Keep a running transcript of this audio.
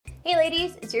Hey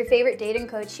ladies, it's your favorite dating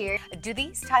coach here. Do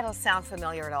these titles sound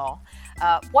familiar at all?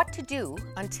 What to do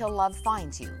until love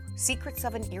finds you. Secrets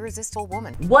of an irresistible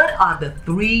woman. What are the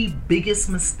 3 biggest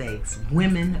mistakes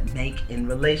women make in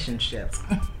relationships?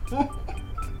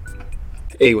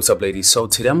 Hey, what's up, ladies? So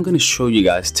today I'm going to show you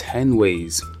guys 10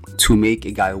 ways to make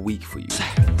a guy weak for you.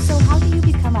 So how do you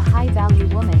become a high-value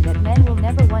woman that men will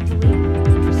never want to leave?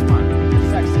 You're smart,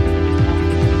 you're sexy.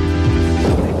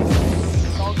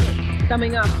 It's all good.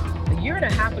 Coming up, a year and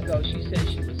a half ago, she said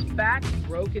she was fat,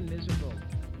 broke, and miserable.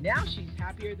 Now she's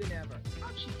happier than ever.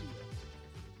 How'd she do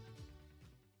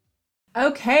it?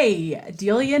 Okay,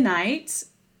 Delia Knight.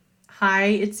 Hi,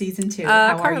 it's season 2.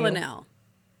 How are you? Carlinelle.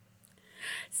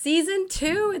 Season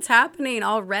 2, it's happening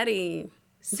already.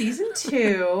 Season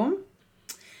 2.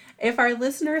 If our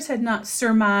listeners had not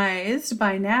surmised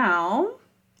by now,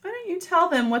 why don't you tell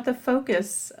them what the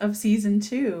focus of season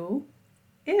 2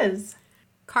 is?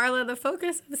 Carla, the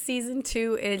focus of season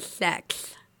 2 is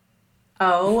sex.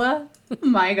 Oh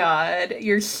my God,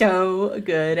 you're so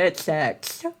good at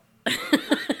sex.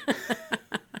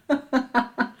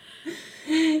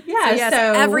 Yeah,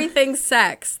 so everything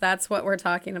sex. That's what we're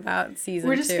talking about in season 2.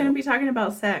 We're just going to be talking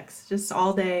about sex, just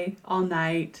all day, all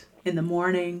night, in the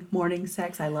morning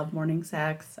sex. I love morning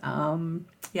sex.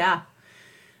 Yeah.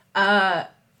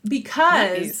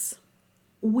 Because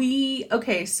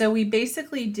so we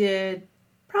basically did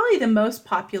probably the most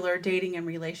popular dating and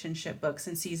relationship books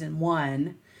in season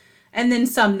 1, and then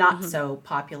some not so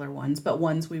popular ones, but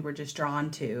ones we were just drawn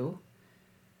to.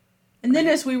 And then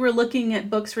as we were looking at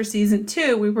books for season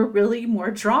 2, we were really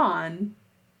more drawn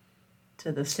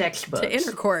to the sex books. To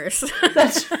intercourse.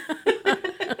 That's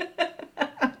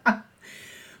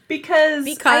because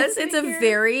it's a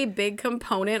very big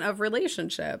component of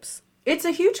relationships. It's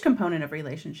a huge component of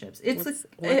relationships. It's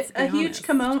a huge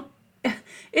kimono.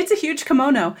 It's a huge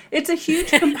kimono. It's a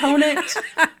huge component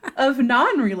of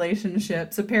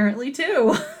non-relationships, apparently,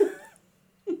 too.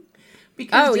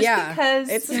 Because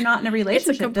because you're not in a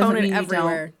relationship doesn't mean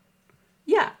everywhere.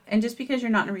 you don't. Yeah, and just because you're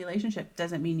not in a relationship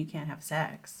doesn't mean you can't have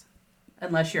sex,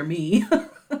 unless you're me.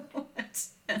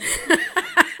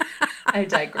 I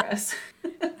digress.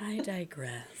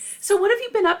 So what have you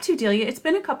been up to, Delia? It's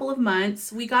been a couple of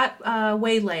months. We got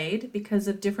waylaid because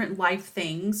of different life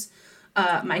things.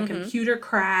 My computer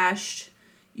crashed.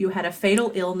 You had a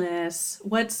fatal illness.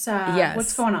 What's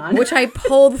going on? Which I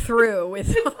pulled through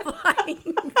with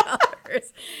flying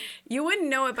colors. You wouldn't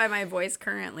know it by my voice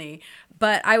currently,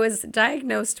 but I was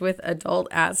diagnosed with adult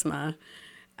asthma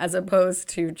as opposed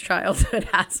to childhood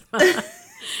asthma.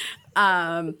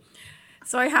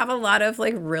 So I have a lot of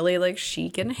really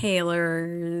chic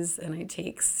inhalers, and I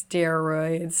take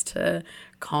steroids to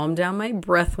calm down my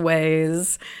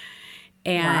breathways.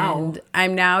 And wow.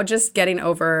 I'm now just getting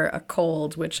over a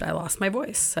cold, which I lost my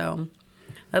voice. So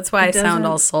that's why I sound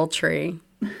all sultry.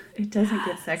 It doesn't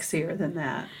get sexier than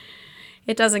that.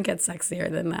 It doesn't get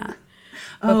sexier than that.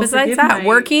 But besides that,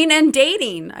 working and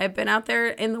dating. I've been out there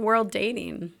in the world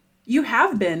dating. You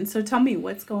have been. So tell me,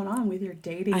 what's going on with your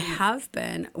dating? I have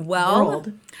been. Well,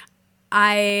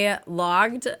 I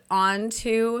logged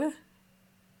onto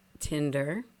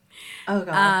Tinder. Oh,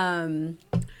 God.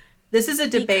 This is a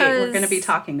debate we're going to be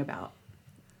talking about.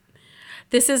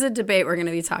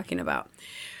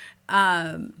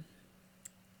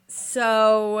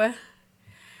 So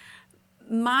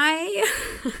my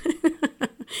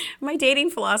my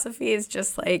dating philosophy is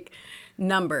just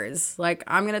numbers.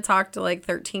 I'm going to talk to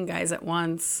 13 guys at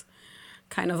once,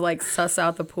 kind of suss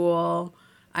out the pool.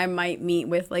 I might meet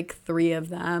with 3 of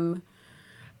them,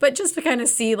 but just to kind of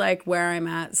see where I'm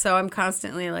at. So I'm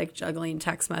constantly juggling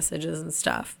text messages and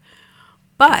stuff.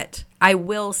 But I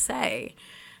will say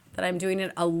that I'm doing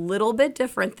it a little bit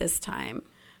different this time,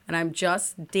 and I'm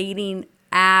just dating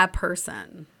a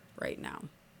person right now.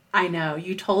 I know.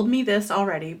 You told me this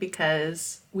already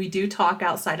because we do talk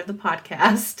outside of the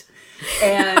podcast.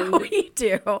 And we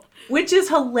do. Which is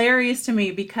hilarious to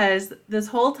me because this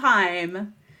whole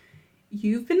time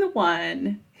you've been the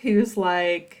one who's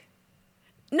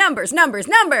numbers.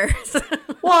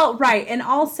 Well, right. And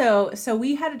also, so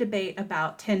we had a debate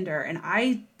about Tinder, and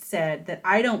I said that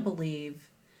I don't believe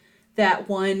that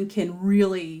one can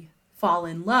really fall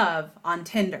in love on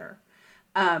Tinder.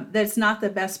 That's not the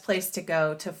best place to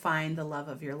go to find the love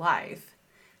of your life.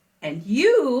 And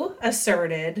you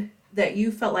asserted that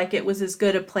you felt like it was as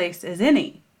good a place as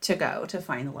any to go to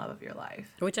find the love of your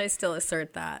life. Which I still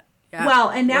assert that. Yeah. Well,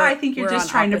 and now I think you're just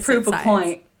trying to prove a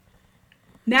point.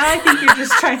 Now I think you're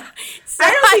just trying. So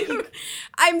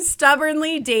I'm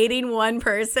stubbornly dating one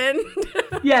person.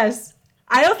 Yes.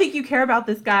 I don't think you care about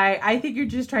this guy. I think you're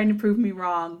just trying to prove me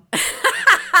wrong.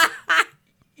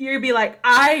 You'd be like,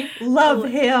 I love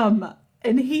him.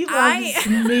 And he loves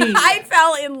me. I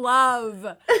fell in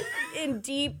love. In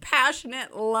deep,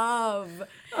 passionate love.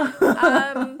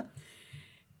 I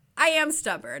am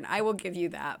stubborn. I will give you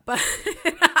that. But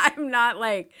I'm not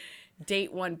like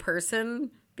date one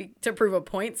person to prove a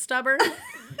point stubborn.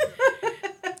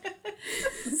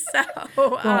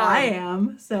 Well, I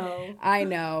am. So I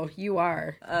know you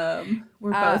are.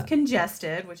 We're both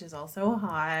congested, which is also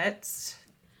hot.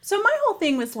 So my whole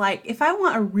thing was like, if I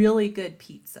want a really good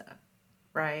pizza,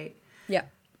 right? Yeah.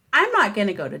 I'm not going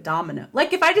to go to Domino's.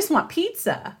 Like, if I just want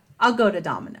pizza, I'll go to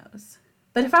Domino's.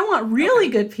 But if I want really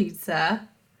good pizza,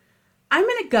 I'm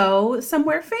going to go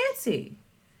somewhere fancy.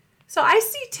 So I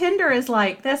see Tinder as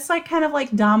like, that's like kind of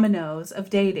like Domino's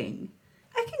of dating.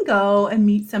 I can go and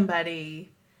meet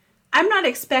somebody. I'm not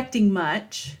expecting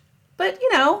much, but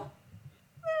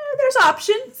there's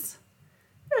options.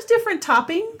 There's different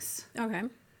toppings. Okay.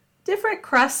 Different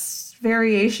crust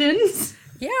variations.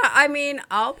 Yeah, I mean,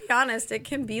 I'll be honest, it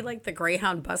can be like the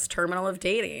Greyhound bus terminal of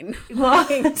dating. Well,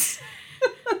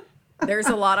 there's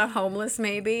a lot of homeless,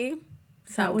 maybe.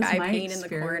 Some guy peeing in the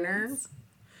corner.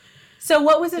 So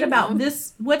what was it about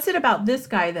this? What's it about this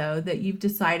guy, though, that you've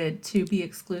decided to be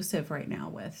exclusive right now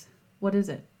with? What is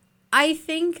it? I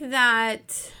think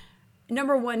that,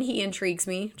 number one, he intrigues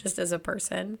me just as a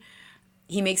person.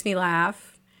 He makes me laugh.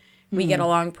 We get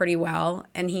along pretty well.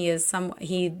 And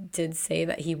he did say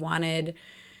that he wanted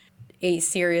a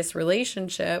serious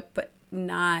relationship, but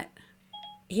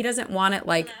he doesn't want it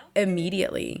like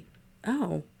immediately.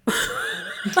 Oh.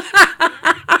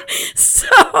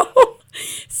 So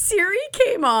Siri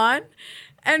came on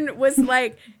and was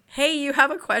like, hey, you have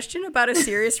a question about a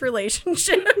serious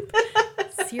relationship?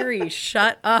 Siri,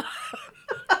 shut up.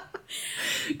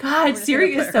 God,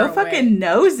 Siri is so fucking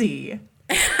nosy.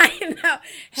 I know.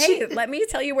 Hey, let me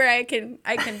tell you where I can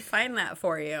find that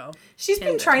for you. She's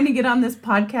been trying to get on this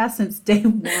podcast since day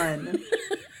one.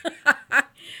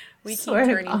 We keep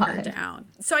turning her down.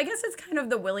 So I guess it's kind of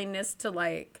the willingness to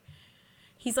like,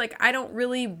 he's like, I don't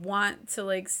really want to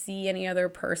like see any other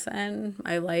person.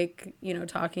 I like,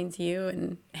 talking to you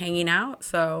and hanging out.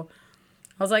 So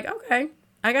I was like, okay,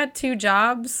 I got 2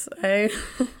 jobs. I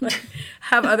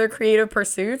have other creative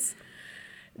pursuits.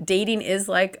 Dating is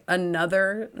like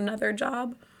another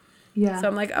job. Yeah. So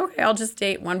I'm like, okay, I'll just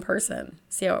date one person,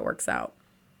 see how it works out.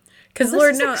 Because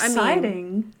Lord knows,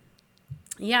 exciting.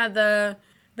 Yeah, the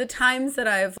times that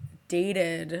I've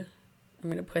dated, I'm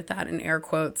gonna put that in air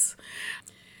quotes,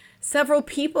 several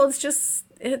people,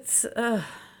 I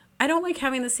don't like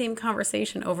having the same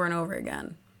conversation over and over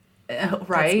again.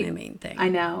 Right. That's my main thing. I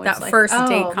know. That first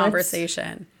date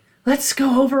conversation. Let's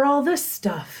go over all this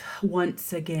stuff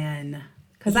once again.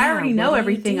 Because I already know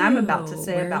everything I'm about to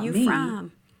say about me. Where are you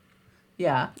from?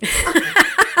 Yeah.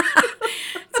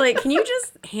 It's like, can you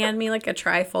just hand me like a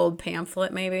trifold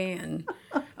pamphlet maybe? And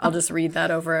I'll just read that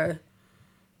over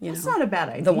That's not a bad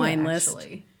idea, the wine actually.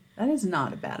 list. That is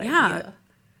not a bad idea.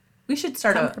 We should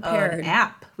start an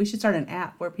app. We should start an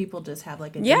app where people just have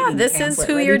like a dating this pamphlet is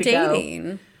who ready you're to go.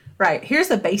 dating. Right. Here's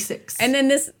the basics. And then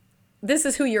this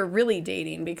is who you're really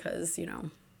dating because,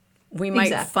 we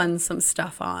might fund some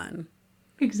stuff on.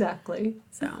 Exactly.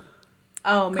 So.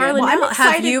 Oh, man. Carla, well,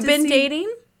 have you been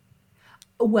dating?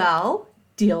 Well,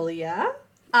 Delia,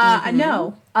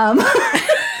 no.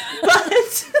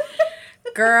 But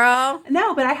girl.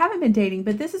 No, but I haven't been dating,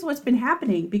 but this is what's been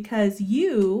happening because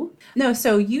you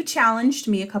challenged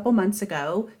me a couple months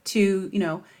ago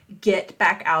to, get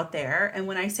back out there. And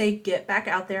when I say get back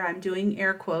out there, I'm doing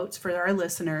air quotes for our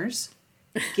listeners.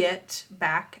 Get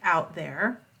back out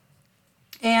there.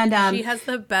 And she has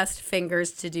the best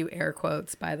fingers to do air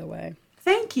quotes, by the way.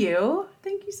 Thank you.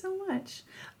 Thank you so much.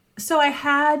 So I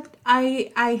had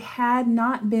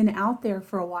not been out there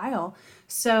for a while.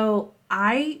 So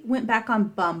I went back on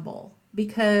Bumble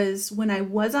because when I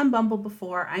was on Bumble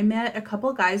before, I met a couple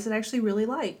of guys that I actually really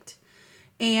liked.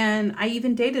 And I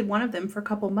even dated one of them for a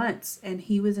couple months, and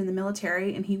he was in the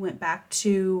military and he went back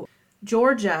to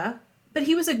Georgia, but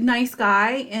he was a nice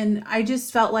guy. And I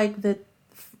just felt like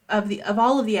of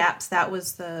all of the apps, that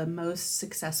was the most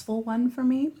successful one for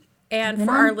me. And for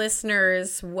our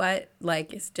listeners, what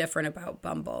is different about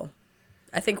Bumble?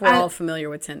 I think we're all familiar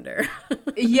with Tinder.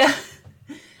 Yeah.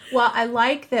 Well, I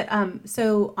like that.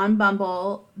 So on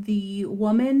Bumble, the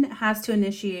woman has to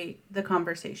initiate the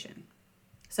conversation.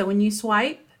 So when you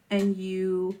swipe and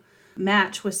you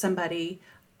match with somebody,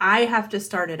 I have to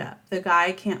start it up. The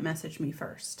guy can't message me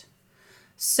first.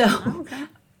 So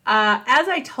as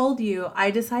I told you,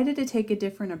 I decided to take a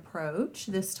different approach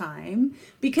this time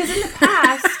because in the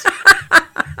past...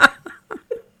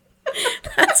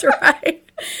 That's right.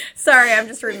 Sorry, I'm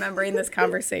just remembering this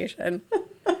conversation.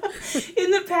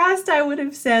 In the past, I would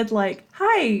have said like,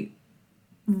 "Hi,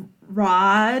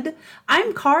 Rod.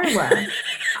 I'm Carla.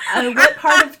 What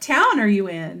part of town are you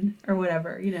in?" Or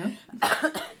whatever, you know.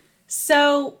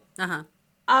 So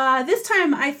this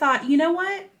time I thought, you know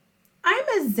what? I'm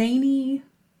a zany,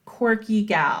 quirky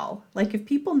gal. Like if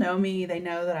people know me, they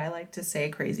know that I like to say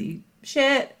crazy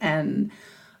shit and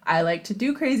I like to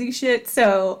do crazy shit.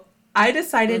 So I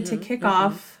decided to kick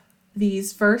off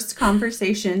these first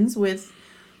conversations with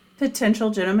potential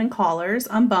gentleman callers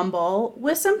on Bumble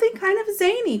with something kind of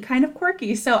zany, kind of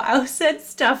quirky. So I said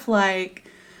stuff like,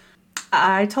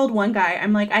 I told one guy,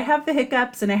 I'm like, I have the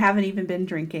hiccups and I haven't even been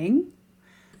drinking.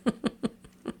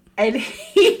 And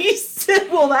he said,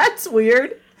 well, that's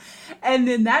weird. And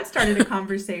then that started a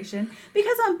conversation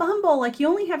because on Bumble, like you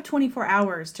only have 24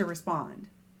 hours to respond.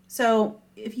 So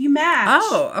if you match.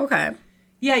 Oh, okay.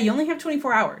 Yeah, you only have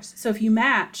 24 hours. So if you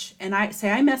match and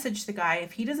I message the guy,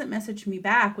 if he doesn't message me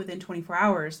back within 24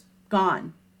 hours,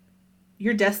 gone.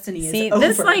 Your destiny is over.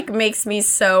 This like makes me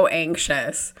so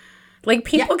anxious. Like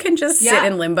people can just sit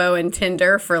in limbo in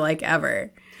Tinder for like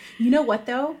ever. You know what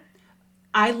though?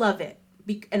 I love it.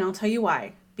 And I'll tell you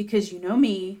why. Because you know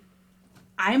me,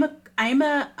 I'm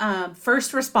a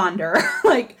first responder.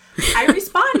 Like I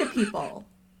respond to people.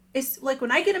 It's like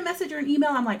when I get a message or an email,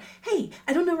 I'm like, hey,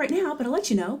 I don't know right now, but I'll let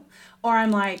you know. Or I'm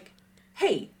like,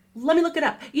 hey, let me look it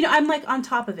up. You know, I'm like on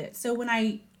top of it. So when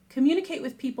I communicate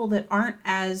with people that aren't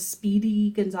as Speedy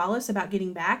Gonzalez about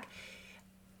getting back,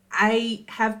 I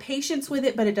have patience with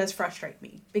it, but it does frustrate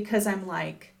me because I'm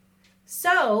like,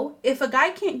 so if a guy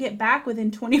can't get back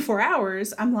within 24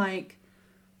 hours, I'm like,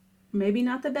 maybe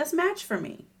not the best match for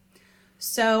me.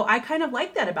 So I kind of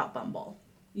like that about Bumble.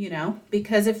 You know,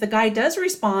 because if the guy does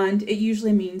respond, it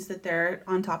usually means that they're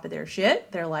on top of their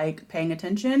shit. They're like paying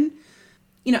attention,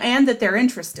 you know, and that they're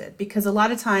interested. Because a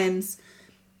lot of times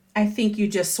I think you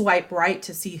just swipe right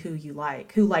to see who you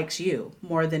like, who likes you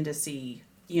more than to see,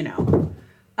 you know,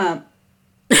 that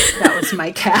was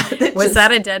my cat. Was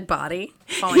that a dead body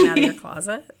falling out of your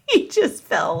closet? He just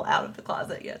fell out of the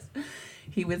closet. Yes.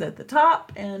 He was at the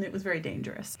top and it was very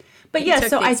dangerous. But yeah,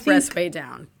 so I think expressway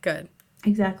down. Good.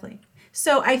 Exactly.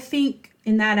 So I think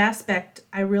in that aspect,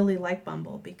 I really like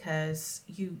Bumble because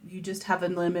you just have a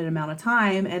limited amount of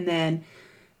time. And then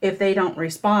if they don't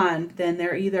respond, then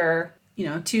they're either, you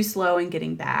know, too slow in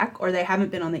getting back or they haven't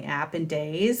been on the app in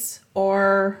days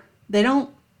or they're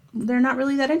not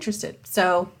really that interested.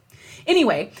 So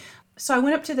anyway, so I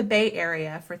went up to the Bay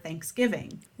Area for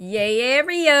Thanksgiving. Yay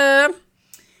area.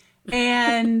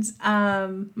 And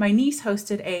my niece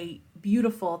hosted a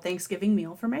beautiful Thanksgiving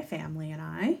meal for my family and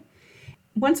I.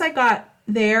 Once I got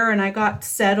there and I got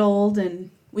settled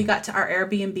and we got to our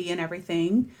Airbnb and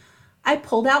everything, I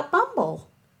pulled out Bumble.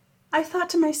 I thought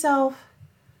to myself,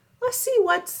 let's see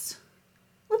what's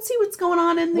going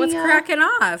on in the what's cracking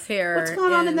off here. What's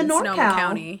going on in the NorCal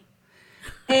County?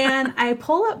 And I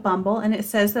pull up Bumble and it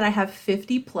says that I have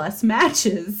 50 plus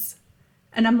matches.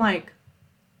 And I'm like,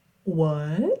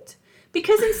 what?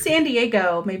 Because in San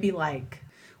Diego, maybe like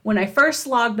when I first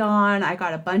logged on, I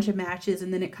got a bunch of matches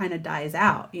and then it kind of dies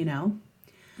out, you know?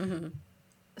 Mm-hmm.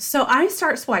 So I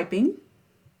start swiping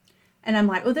and I'm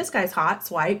like, oh, this guy's hot.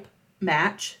 Swipe,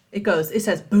 match. It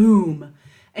says boom.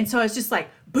 And so it's just like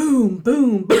boom,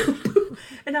 boom, boom, boom.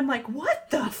 And I'm like,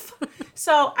 what the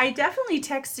So I definitely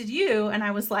texted you and I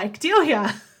was like,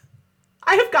 Delia,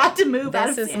 I have got to move out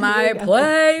of San Diego. This is my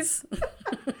place.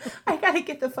 I got to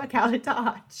get the fuck out of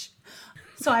Dodge.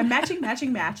 So I'm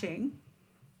matching.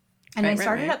 And I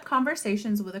started up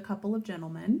conversations with a couple of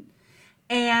gentlemen,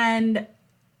 and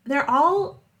they're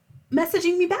all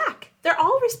messaging me back. They're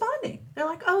all responding. They're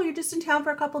like, oh, you're just in town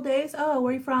for a couple days. Oh,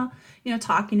 where are you from? You know,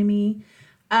 talking to me.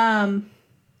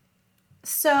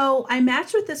 So I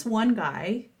matched with this one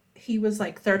guy. He was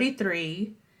like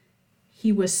 33.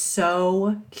 He was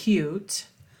so cute.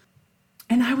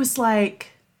 And I was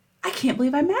like, I can't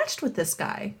believe I matched with this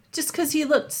guy just because he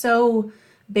looked so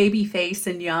baby face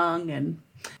and young. And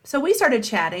so we started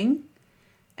chatting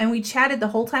and we chatted the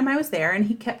whole time I was there, and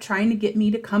he kept trying to get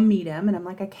me to come meet him. And I'm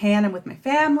like, I can't, I'm with my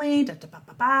family.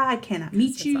 I cannot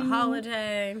meet you. It's a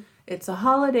holiday. It's a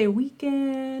holiday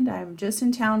weekend. I'm just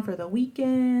in town for the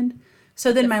weekend.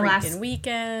 So then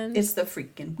weekend. It's the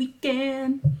freaking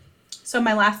weekend. So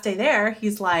my last day there,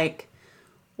 he's like,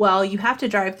 well, you have to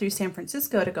drive through San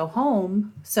Francisco to go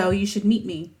home, so you should meet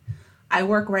me. I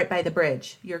work right by the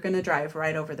bridge. You're going to drive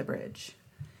right over the bridge.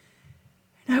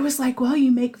 And I was like, well,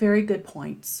 you make very good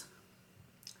points.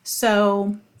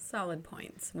 So solid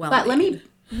points. Well, but let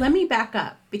me back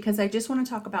up because I just want to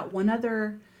talk about one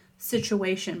other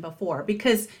situation before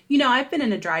because, you know, I've been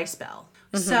in a dry spell.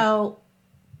 So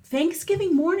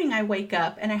Thanksgiving morning, I wake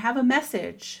up and I have a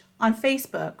message on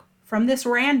Facebook from this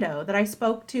rando that I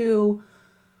spoke to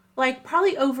like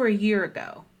probably over a year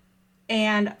ago.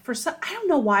 And for some, I don't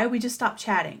know why we just stopped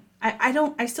chatting.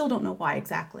 I still don't know why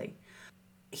exactly.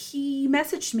 He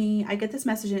messaged me. I get this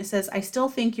message and it says, I still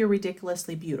think you're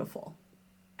ridiculously beautiful.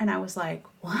 And I was like,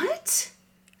 what?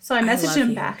 So I messaged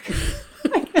him back.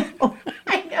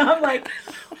 I know. I'm like,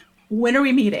 when are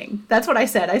we meeting? That's what I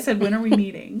said. I said, when are we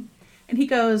meeting? And he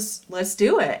goes, let's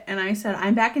do it. And I said,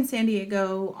 I'm back in San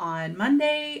Diego on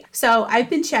Monday. So I've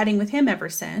been chatting with him ever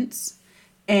since.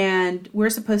 And we're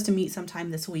supposed to meet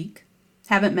sometime this week.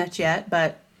 Haven't met yet,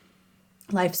 but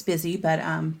life's busy. But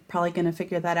I'm probably going to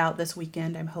figure that out this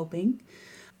weekend, I'm hoping.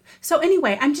 So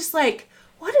anyway, I'm just like,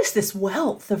 what is this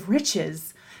wealth of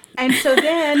riches? And so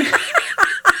then...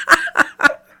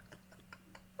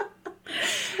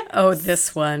 Oh,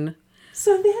 this one.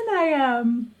 So then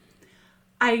I'm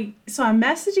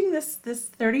messaging this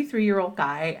 33-year-old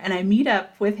guy, and I meet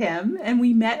up with him, and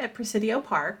we met at Presidio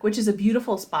Park, which is a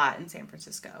beautiful spot in San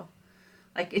Francisco.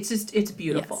 Like, it's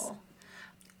beautiful. Yes.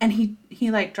 And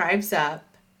he like drives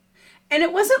up, and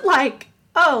it wasn't like,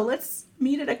 oh, let's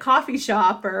meet at a coffee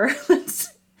shop or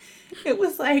it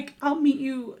was like, I'll meet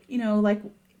you, you know, like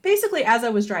basically as I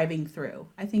was driving through.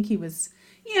 I think he was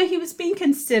being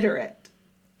considerate.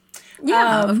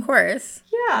 Yeah, of course.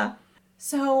 Yeah.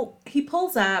 So he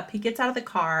pulls up, he gets out of the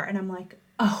car, and I'm like,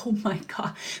 oh my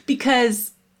God.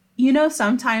 Because, you know,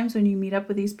 sometimes when you meet up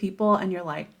with these people and you're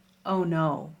like, oh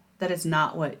no, that's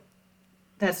not what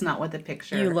the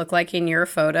picture. You look like in your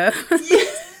photo.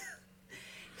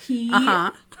 He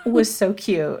was so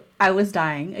cute. I was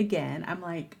dying again. I'm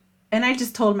like, and I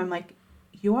just told him, I'm like,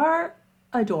 you are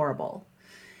adorable.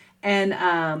 And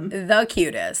the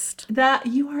cutest.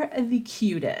 You are the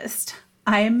cutest.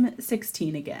 I'm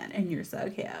 16 again, and you're so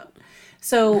cute.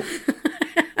 So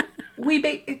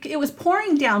it was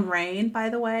pouring down rain, by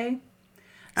the way.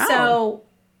 Oh. So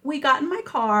we got in my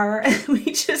car and we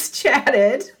just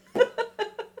chatted.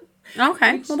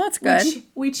 Okay, well that's good.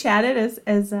 We chatted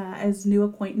as new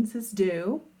acquaintances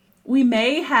do. We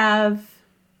may have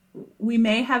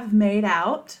made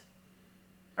out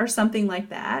or something like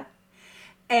that.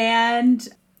 And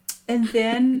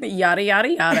then yada yada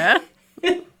yada.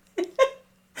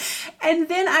 And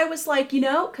then I was like, you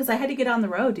know, because I had to get on the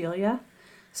road, Delia.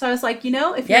 So I was like, you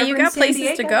know, if you're ever you got in San places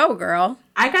Diego, to go, girl.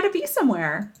 I got to be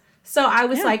somewhere. So I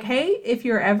was like, hey, if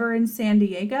you're ever in San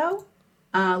Diego,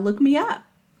 look me up.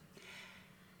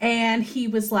 And he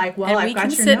was like, well, I've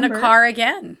got your number. We can sit in a car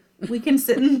again. We can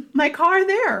sit in my car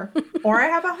there, or I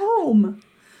have a home.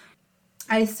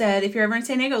 I said, if you're ever in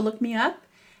San Diego, look me up.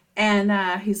 And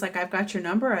he's like, I've got your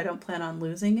number. I don't plan on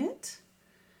losing it.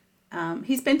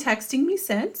 He's been texting me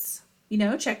since, you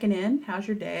know, checking in. How's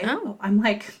your day? Oh. I'm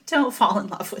like, don't fall in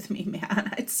love with me,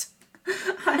 man.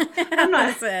 I'm not.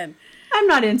 Listen. I'm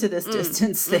not into this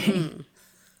distance thing.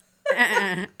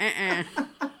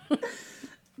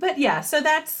 But yeah, so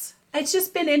it's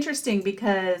just been interesting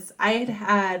because I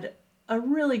had a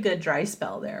really good dry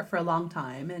spell there for a long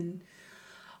time. And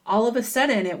all of a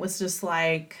sudden it was just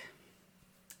like,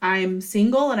 I'm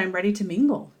single and I'm ready to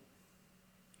mingle.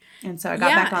 And so I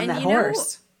got back on that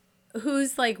horse.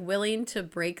 Who's like willing to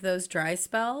break those dry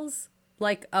spells?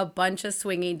 Like a bunch of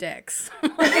swinging dicks.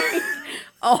 Like,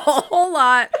 a whole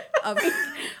lot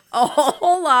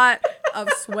of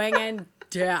swinging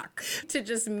dick to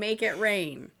just make it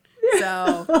rain.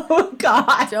 So, oh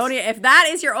God, if that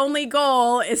is your only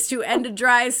goal is to end a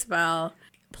dry spell,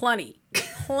 plenty.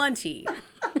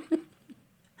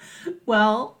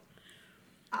 Well,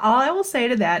 all I will say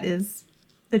to that is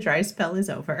the dry spell is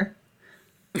over.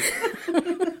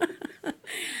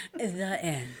 The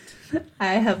end.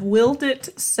 I have willed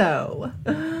it so.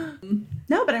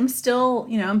 No, but I'm still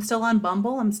on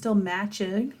Bumble. I'm still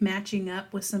matching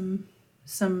up with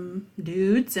some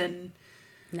dudes, and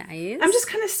nice. I'm just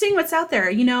kind of seeing what's out there.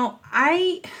 You know,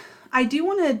 I do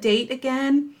want to date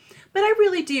again, but I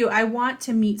really do. I want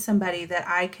to meet somebody that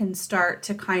I can start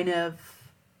to kind of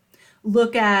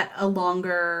look at a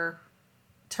longer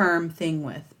term thing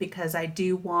with, because I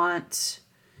do want,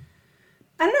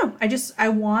 I don't know, I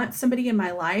want somebody in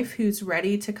my life who's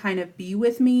ready to kind of be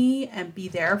with me and be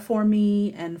there for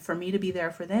me and for me to be there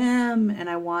for them. And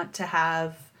I want to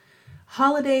have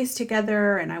holidays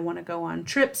together, and I want to go on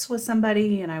trips with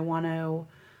somebody, and I want to,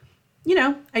 you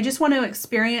know, I just want to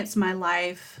experience my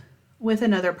life with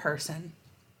another person.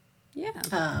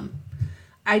 Yeah.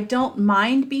 I don't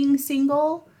mind being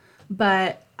single,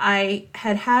 but I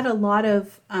had a lot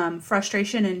of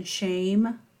frustration and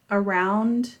shame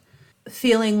around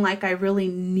feeling like I really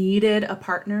needed a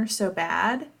partner so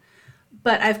bad.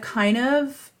 But I've kind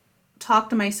of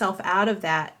talked myself out of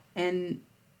that and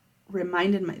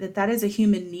reminded that is a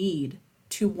human need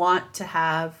to want to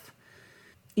have,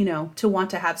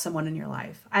 someone in your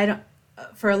life.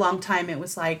 For a long time, it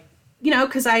was like,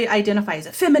 because I identify as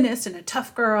a feminist and a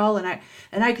tough girl,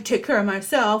 and I could take care of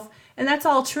myself, and that's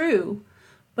all true.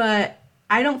 But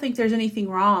I don't think there's anything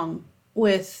wrong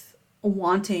with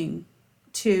wanting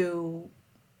to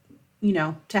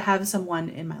have someone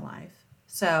in my life.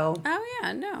 So. Oh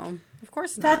yeah, no, of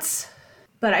course not.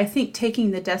 But I think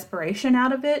taking the desperation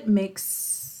out of it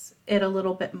makes it a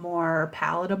little bit more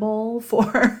palatable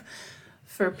for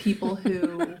people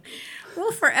who.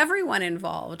 Well, for everyone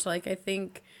involved. Like, I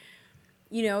think,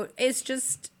 it's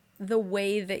just the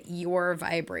way that you're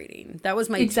vibrating. That was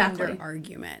my Tinder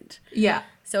argument. Yeah.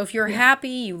 So if you're happy,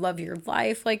 you love your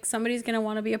life, like, somebody's going to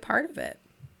want to be a part of it.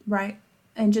 Right.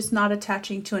 And just not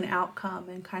attaching to an outcome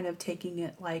and kind of taking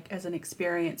it like as an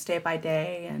experience day by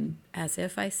day. And as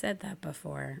if I said that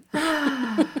before.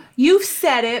 You've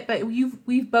said it, but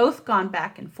we've both gone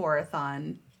back and forth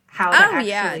on how to actually. Oh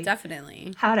yeah,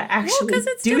 definitely. How to actually because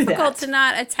it's difficult to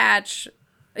not attach.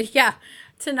 Yeah,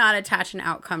 to not attach an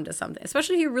outcome to something,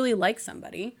 especially if you really like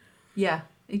somebody. Yeah,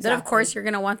 exactly. Then of course you're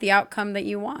going to want the outcome that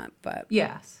you want, but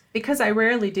yes, because I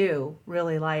rarely do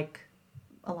really like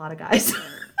a lot of guys.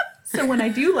 So when I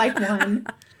do like one,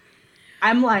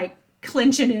 I'm like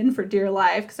clinching in for dear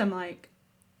life because I'm like,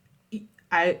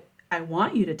 I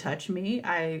want you to touch me.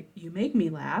 You make me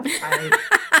laugh.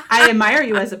 I admire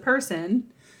you as a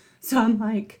person. So I'm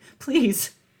like,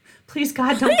 please,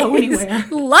 God, don't go anywhere.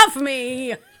 Love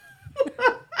me.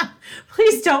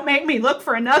 Please don't make me look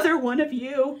for another one of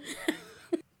you.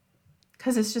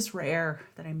 Because it's just rare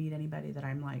that I meet anybody that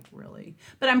I'm like really.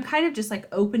 But I'm kind of just like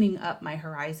opening up my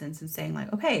horizons and saying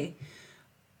like, okay,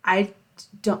 I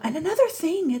don't. And another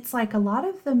thing, it's like a lot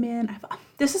of the men,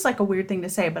 this is like a weird thing to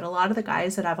say, but a lot of the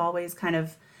guys that I've always kind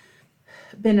of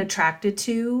been attracted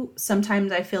to,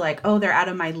 sometimes I feel like, oh, they're out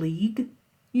of my league,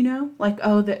 like,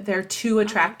 oh, they're too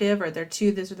attractive or they're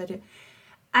too this or that.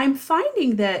 I'm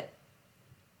finding that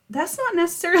that's not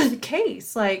necessarily the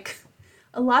case. Like,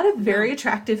 a lot of very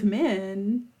attractive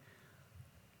men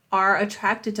are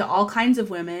attracted to all kinds of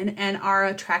women and are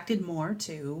attracted more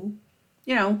to,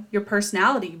 your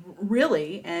personality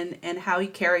really and how you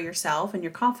carry yourself and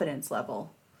your confidence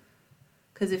level.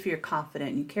 Because if you're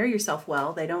confident and you carry yourself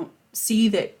well, they don't see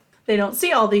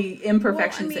all the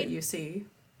imperfections that you see.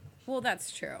 Well, that's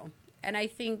true. And I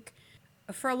think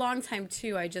for a long time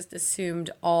too, I just assumed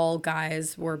all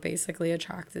guys were basically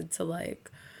attracted to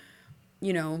like,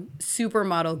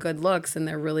 supermodel good looks, and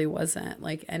there really wasn't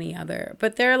like any other.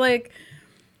 But they're like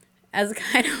as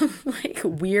kind of like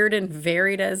weird and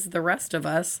varied as the rest of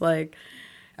us. Like,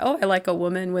 oh, I like a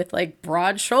woman with like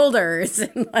broad shoulders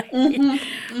and like,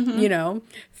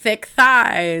 thick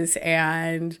thighs,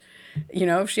 and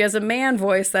if she has a man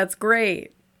voice, that's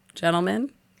great.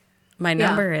 Gentlemen, my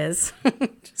number is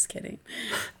just kidding.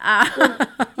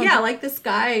 Like this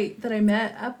guy that I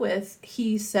met up with,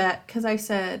 he said, because I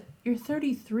said, you're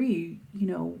 33,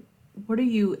 what are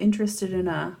you interested in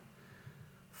a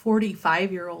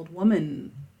 45-year-old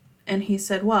woman? And he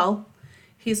said, well,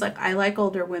 he's like, I like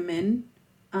older women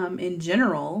in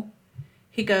general.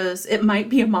 He goes, it might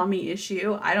be a mommy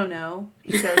issue. I don't know.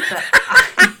 He goes,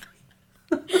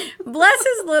 but bless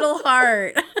his little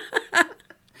heart.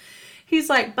 He's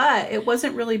like, but it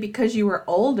wasn't really because you were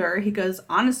older. He goes,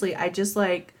 honestly, I just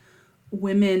like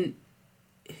women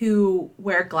who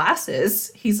wear glasses.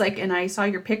 He's like, and I saw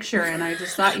your picture and I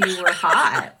just thought you were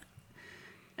hot.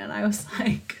 And I was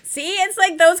like, see, it's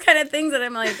like those kind of things that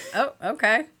I'm like, oh,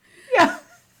 okay. Yeah.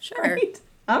 Sure. Right.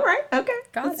 All right. Okay.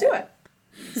 Let's do it.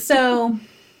 So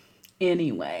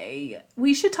anyway,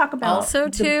 we should talk about also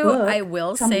the too, book. I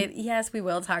will say, yes, we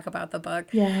will talk about the book.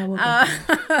 Yeah.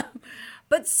 We'll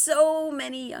but so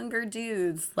many younger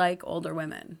dudes like older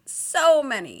women. So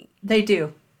many. They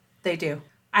do.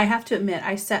 I have to admit,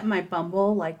 I set my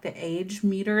Bumble, like the age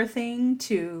meter thing,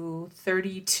 to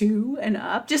 32 and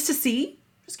up just to see.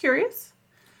 Just curious.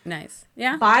 Nice.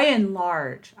 Yeah. By and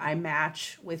large, I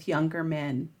match with younger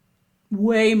men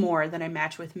way more than I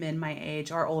match with men my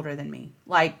age or older than me.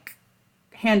 Like,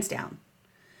 hands down.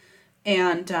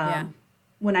 And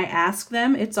when I ask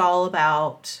them, it's all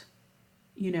about,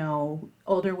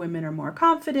 older women are more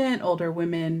confident, older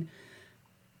women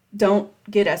don't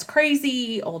get as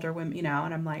crazy, older women,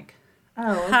 and I'm like,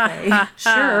 oh, okay,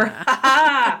 sure.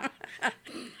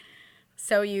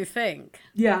 So you think.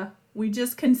 Yeah, we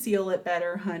just conceal it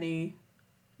better, honey.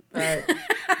 But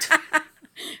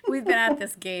we've been at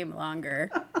this game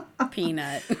longer.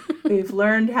 Peanut. We've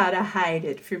learned how to hide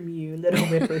it from you, little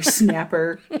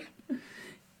whippersnapper.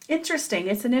 Interesting.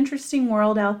 It's an interesting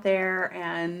world out there,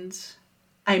 and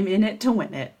I'm in it to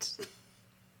win it.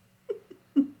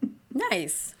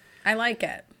 Nice. I like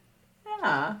it.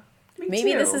 Yeah.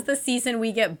 Maybe this is the season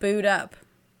we get booed up.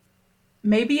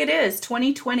 Maybe it is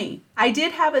 2020. I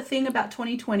did have a thing about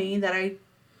 2020 that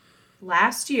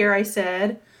last year I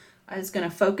said I was going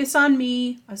to focus on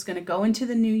me. I was going to go into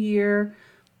the new year,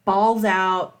 balls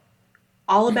out,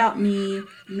 all about me.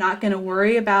 I'm not going to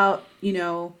worry about,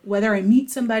 whether I meet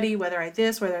somebody, whether I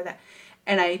this, whether that.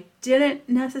 And I didn't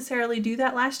necessarily do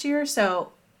that last year.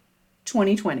 So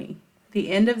 2020,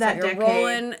 the end of that you're decade.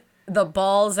 Rolling the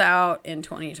balls out in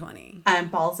 2020. I'm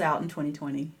balls out in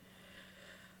 2020.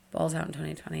 Balls out in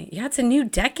 2020. Yeah, it's a new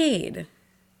decade.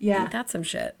 Yeah. Ain't that some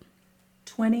shit?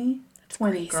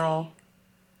 2020, girl.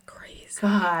 Crazy.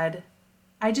 God.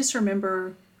 I just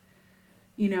remember,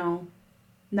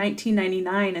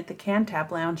 1999 at the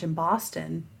Cantab Lounge in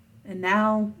Boston. And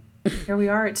now, here we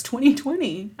are. It's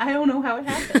 2020. I don't know how it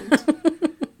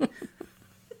happened.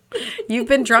 You've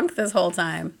been drunk this whole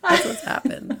time. That's what's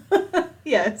happened.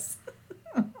 Yes.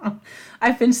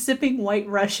 I've been sipping White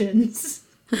Russians.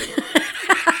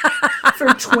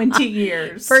 For 20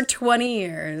 years. For 20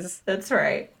 years. That's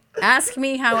right. Ask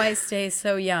me how I stay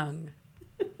so young.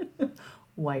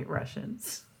 White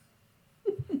Russians.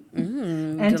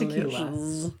 And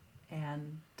Tequila.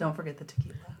 And don't forget the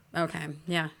tequila. Okay,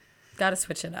 yeah. Gotta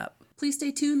switch it up. Please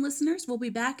stay tuned, listeners. We'll be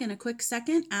back in a quick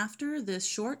second after this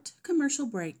short commercial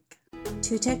break.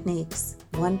 2 techniques,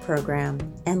 1 program,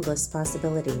 endless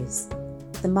possibilities.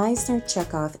 The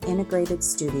Meisner-Chekhov Integrated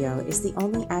Studio is the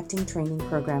only acting training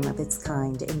program of its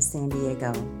kind in San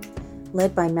Diego.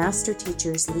 Led by master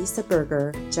teachers Lisa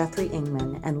Berger, Jeffrey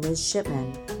Ingman, and Liz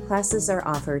Shipman, classes are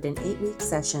offered in 8-week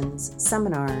sessions,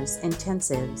 seminars,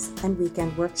 intensives, and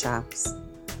weekend workshops.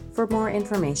 For more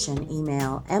information,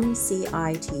 email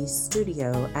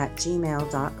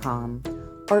mcitstudio@gmail.com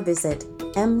or visit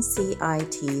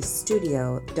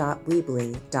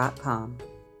mcitstudio.weebly.com.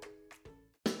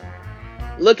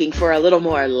 Looking for a little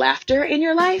more laughter in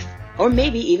your life? Or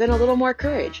maybe even a little more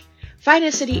courage?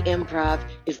 Finest City Improv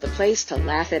is the place to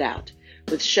laugh it out,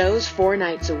 with shows 4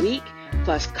 nights a week,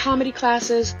 plus comedy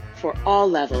classes for all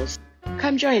levels.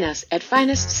 Come join us at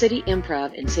Finest City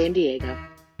Improv in San Diego.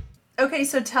 Okay,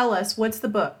 so tell us, what's the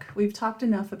book? We've talked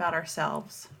enough about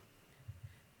ourselves.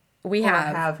 We Or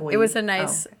have. have we? It was a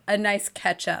nice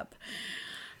catch up.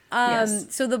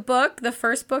 Yes. So the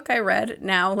first book I read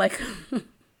now, like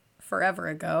forever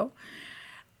ago,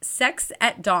 Sex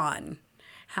at Dawn: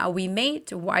 How We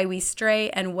Mate, Why We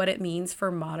Stray, and What It Means for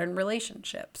Modern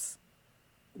Relationships.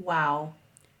 Wow.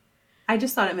 I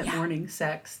just thought it meant morning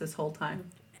sex this whole time.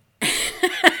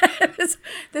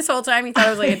 This whole time you thought it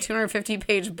was like a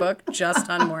 250-page book just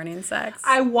on morning sex.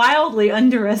 I wildly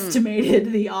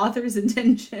underestimated the author's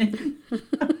intention.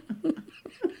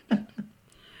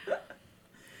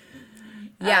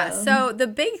 Yeah, so the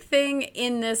big thing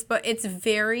in this book, it's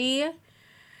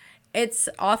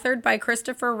authored by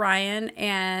Christopher Ryan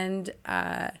and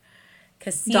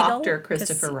Dr.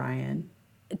 Christopher Ryan.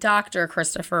 Dr.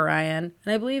 Christopher Ryan.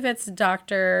 And I believe it's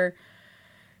Dr.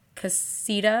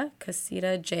 Casita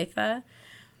Jatha.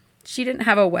 She didn't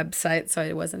have a website, so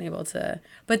I wasn't able to.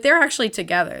 But they're actually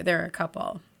together. They're a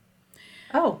couple.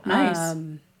 Oh, nice.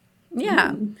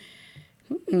 Yeah.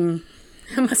 It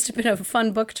must have been a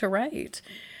fun book to write.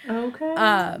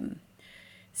 Okay.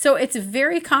 So it's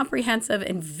very comprehensive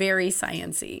and very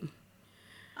sciencey.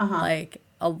 Like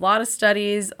a lot of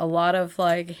studies, a lot of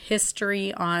like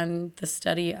history on the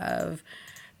study of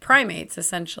primates,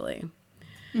 essentially.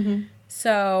 Mm-hmm.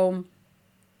 So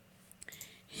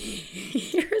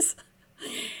here's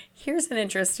an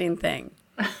interesting thing.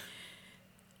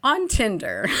 On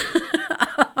Tinder,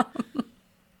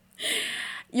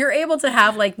 you're able to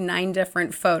have like 9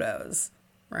 different photos,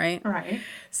 right? Right.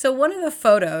 So one of the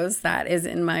photos that is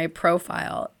in my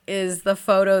profile is the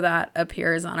photo that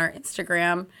appears on our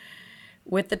Instagram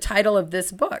with the title of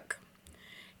this book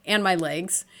and my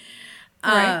legs.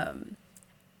 Right.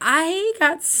 I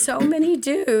got so many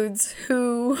dudes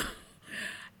who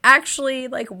actually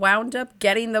like wound up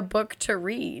getting the book to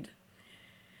read.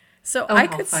 So I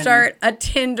could start a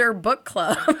Tinder book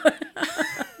club.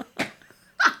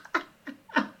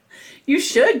 You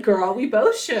should, girl. We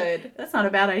both should. That's not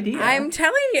a bad idea. I'm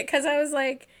telling you, because I was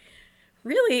like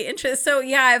really interested. So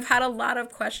yeah, I've had a lot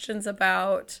of questions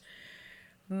about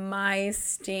my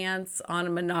stance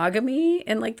on monogamy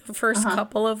in like the first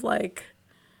couple of like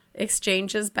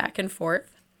exchanges back and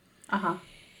forth.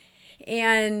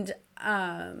 And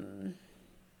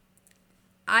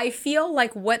I feel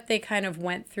like what they kind of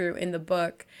went through in the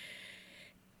book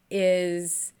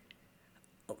is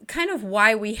kind of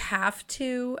why we have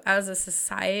to, as a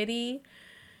society,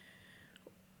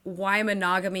 why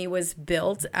monogamy was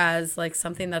built as like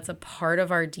something that's a part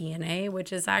of our DNA,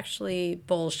 which is actually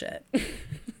bullshit.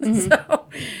 So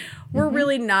we're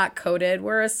really not coded.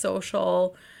 We're a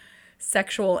social,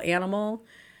 sexual animal.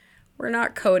 We're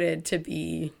not coded to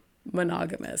be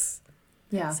monogamous.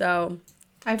 Yeah. So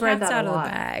I've read that out a lot.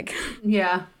 of the bag.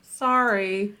 Yeah.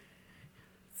 Sorry.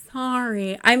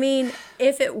 I mean,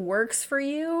 if it works for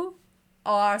you,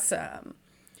 awesome.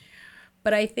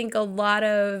 But I think there's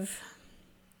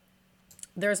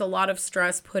a lot of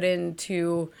stress put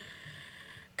into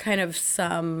kind of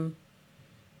some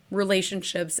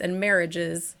relationships and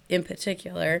marriages in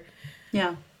particular.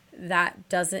 Yeah. That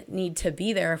doesn't need to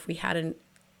be there if we had a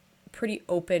pretty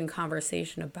open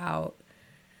conversation about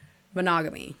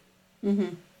monogamy.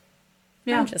 Mm-hmm.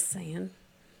 Yeah. I'm just saying.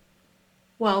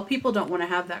 Well, people don't want to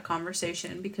have that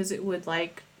conversation because it would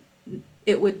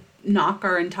knock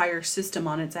our entire system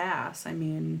on its ass. I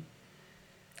mean,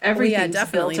 everything's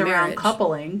built around marriage.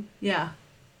 coupling. Yeah.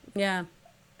 Yeah.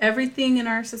 Everything in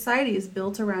our society is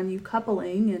built around you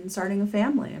coupling and starting a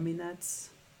family. I mean, that's,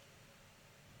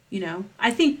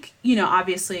 I think,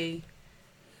 obviously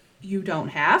you don't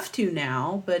have to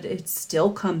now, but it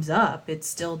still comes up. It's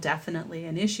still definitely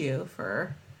an issue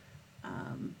for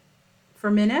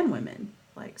men and women.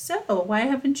 Like, so why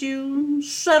haven't you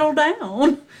settled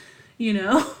down?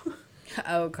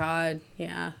 Oh, God.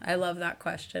 Yeah. I love that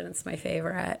question. It's my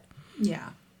favorite. Yeah.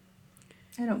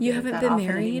 I don't. You haven't been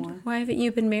married? Anymore. Why haven't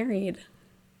you been married?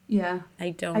 Yeah.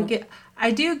 I don't.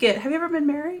 I do get. Have you ever been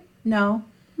married? No.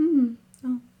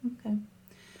 Oh, okay.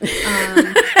 All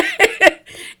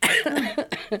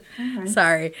right.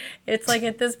 Sorry. It's like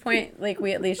at this point, like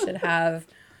we at least should have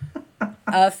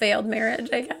a failed marriage,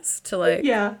 I guess, to like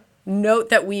note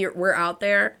that we're out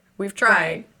there. We've tried.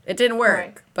 Right. It didn't work,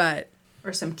 Right. but.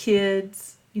 Or some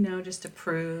kids, just to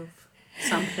prove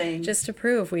something. Just to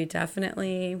prove we're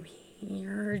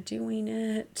doing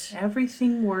it.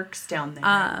 Everything works down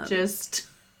there.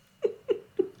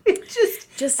 It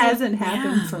just hasn't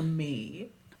happened for me.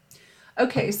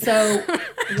 Okay, so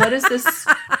what does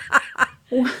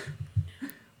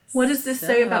this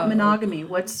say about monogamy?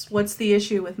 What's the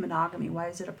issue with monogamy? Why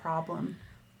is it a problem?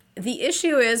 The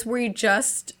issue is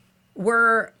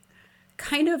we're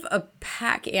kind of a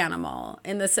pack animal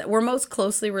in the we're most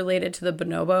closely related to the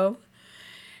bonobo.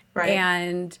 Right.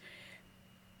 And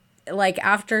like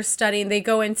after studying, they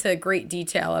go into great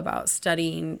detail about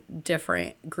studying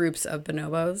different groups of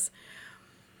bonobos.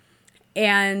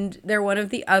 And they're one of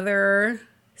the other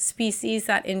species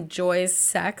that enjoys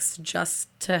sex just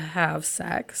to have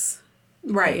sex.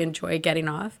 Right. They enjoy getting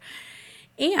off.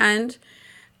 And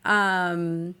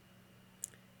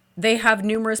they have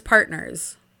numerous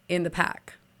partners in the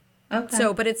pack. Okay.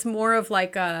 So, but it's more of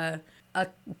like a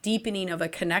deepening of a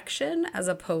connection as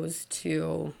opposed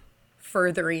to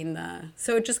furthering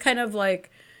so it just kind of like,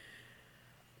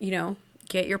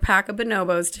 get your pack of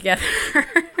bonobos together.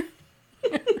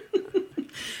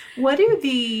 What do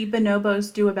the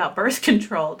bonobos do about birth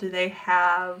control? Do they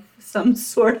have some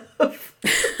sort of...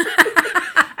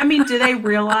 I mean, do they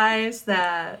realize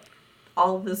that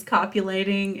all of this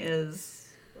copulating is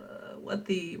what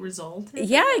the result is?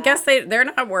 Yeah, I guess they're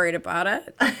not worried about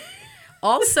it.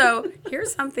 Also,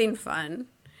 here's something fun.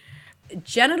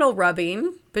 Genital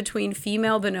rubbing between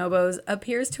female bonobos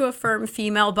appears to affirm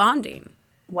female bonding.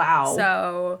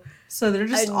 Wow. So they're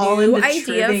just a all new into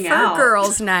idea tribbing for out.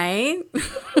 girls' night.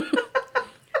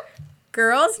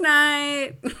 Girls'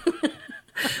 night.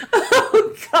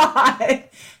 Oh, God.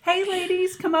 Hey,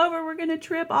 ladies, come over. We're going to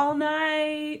trip all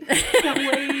night. Can't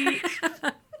wait.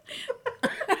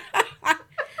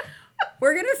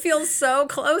 We're going to feel so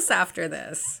close after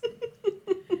this.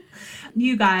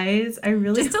 You guys, I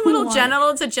really just a little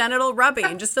genital to genital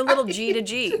rubbing, just a little G to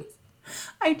G.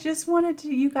 I just wanted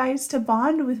you guys to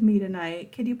bond with me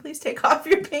tonight. Can you please take off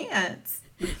your pants?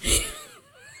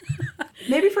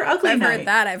 Maybe for ugly I've night. heard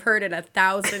that. I've heard it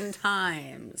 1,000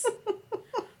 times.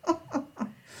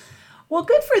 Well,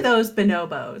 good for those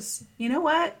bonobos. You know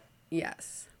what?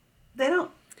 Yes. They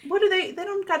don't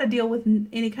got to deal with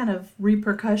any kind of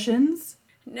repercussions.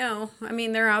 No, I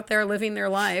mean, they're out there living their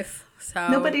life. So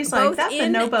nobody's like, that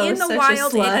bonobo in is the such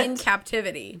wild a slut. and in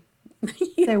captivity.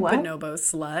 Say what? Bonobo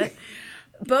slut.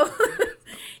 Both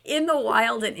in the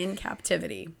wild and in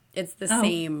captivity. It's the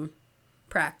same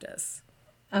practice.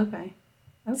 Okay.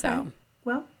 So,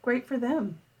 well, great for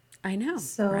them. I know.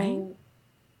 So, right?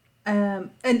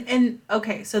 and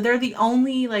okay, so they're the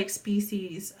only like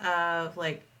species of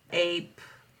like ape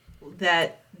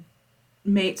that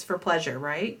mates for pleasure,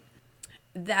 right?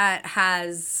 That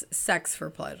has sex for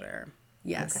pleasure.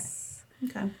 Yes.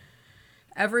 Okay.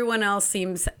 Everyone else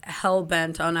seems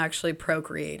hell-bent on actually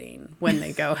procreating when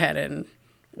they go ahead and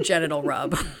genital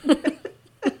rub.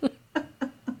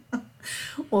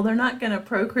 Well, they're not going to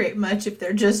procreate much if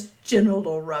they're just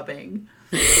genital rubbing.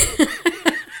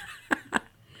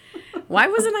 Why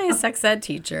wasn't I a sex ed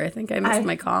teacher? I think I missed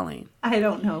my calling. I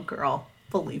don't know, girl.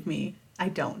 Believe me, I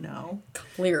don't know.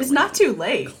 Clearly. It's not too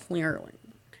late. Clearly.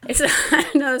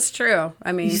 No, it's true.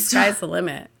 I mean, sky's the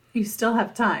limit. You still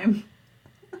have time.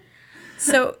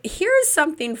 So here's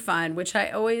something fun, which I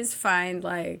always find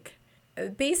like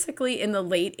basically in the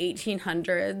late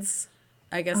 1800s,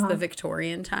 I guess the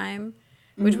Victorian time,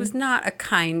 which was not a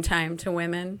kind time to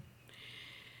women.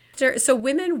 So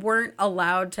women weren't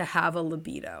allowed to have a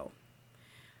libido.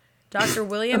 Dr.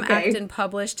 William Acton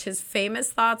published his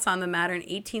famous thoughts on the matter in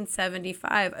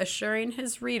 1875, assuring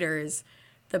his readers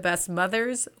the best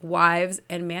mothers, wives,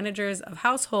 and managers of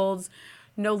households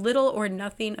know little or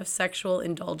nothing of sexual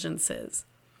indulgences.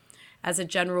 As a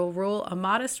general rule, a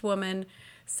modest woman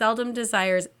seldom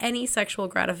desires any sexual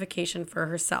gratification for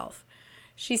herself.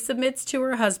 She submits to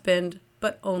her husband,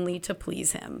 but only to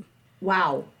please him.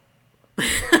 Wow.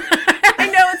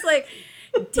 I know, it's like,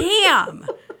 damn.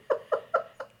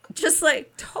 Just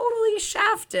like totally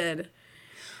shafted.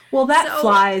 Well, that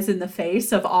flies in the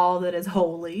face of all that is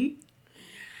holy.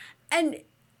 And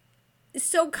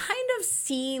so kind of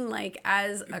seen like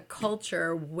as a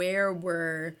culture where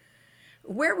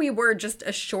we were just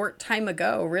a short time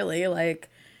ago, really, like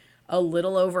a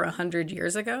little over 100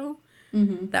 years ago,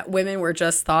 that women were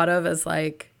just thought of as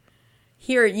like,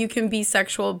 here, you can be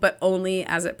sexual, but only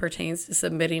as it pertains to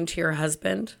submitting to your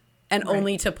husband and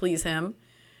only to please him.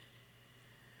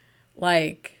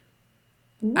 Like,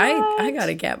 I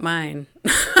gotta get mine.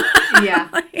 Yeah,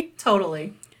 like,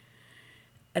 totally.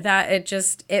 That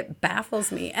it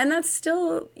baffles me. And that's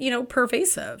still,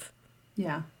 pervasive.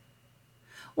 Yeah.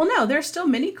 Well, no, there's still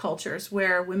many cultures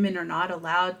where women are not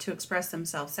allowed to express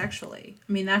themselves sexually.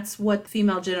 I mean, that's what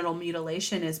female genital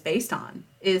mutilation is based on,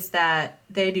 is that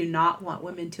they do not want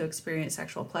women to experience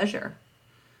sexual pleasure.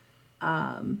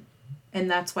 And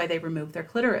that's why they remove their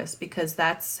clitoris, because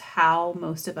that's how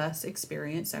most of us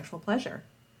experience sexual pleasure.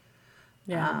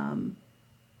 Yeah.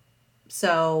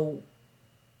 So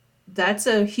that's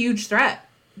a huge threat,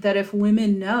 that if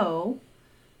women know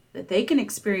that they can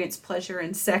experience pleasure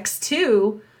in sex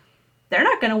too, they're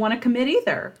not going to want to commit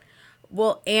either.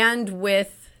 Well, and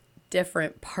with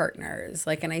different partners.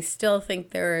 Like, and I still think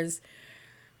there's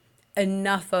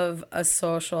enough of a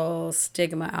social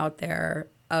stigma out there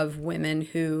of women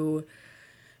who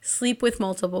sleep with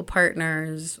multiple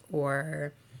partners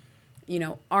or,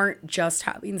 aren't just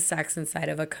having sex inside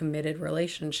of a committed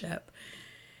relationship,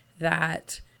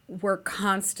 that we're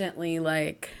constantly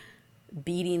like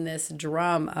beating this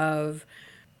drum of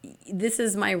this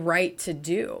is my right to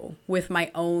do with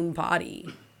my own body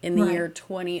in the year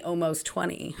almost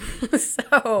 20.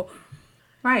 So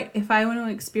right, if I want to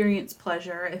experience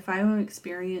pleasure, if I want to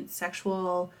experience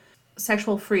sexual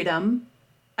freedom,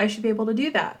 I should be able to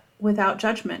do that without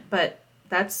judgment, but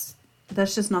that's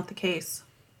just not the case.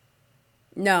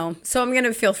 No, so I'm going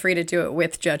to feel free to do it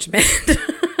with judgment.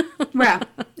 Yeah,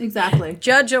 exactly.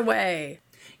 Judge away.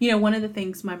 One of the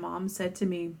things my mom said to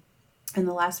me in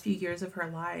the last few years of her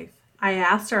life, I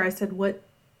asked her, I said, what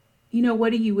do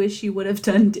you wish you would have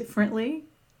done differently?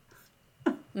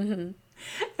 Mm-hmm.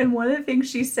 And one of the things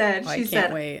she said, I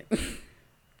can't wait.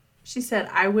 She said,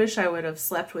 I wish I would have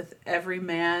slept with every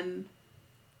man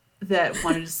that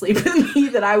wanted to sleep with me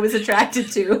that I was attracted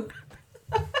to.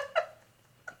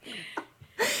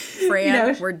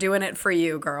 Fran, we're doing it for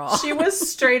you, girl. She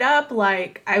was straight up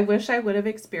like, I wish I would have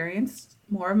experienced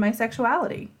more of my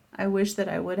sexuality. I wish that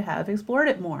I would have explored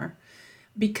it more,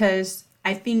 because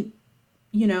I think,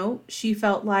 she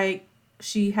felt like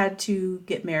she had to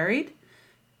get married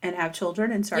and have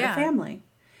children and start a family.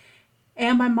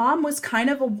 And my mom was kind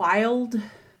of a wild,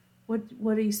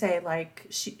 what do you say? Like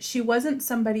she wasn't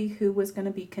somebody who was going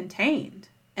to be contained,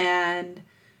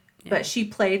 but she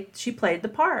played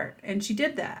the part, and she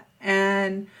did that.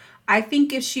 And I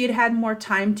think if she had had more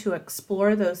time to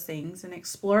explore those things and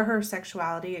explore her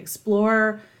sexuality,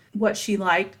 explore what she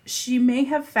liked, she may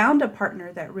have found a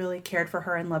partner that really cared for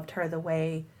her and loved her the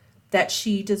way that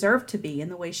she deserved to be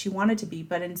and the way she wanted to be.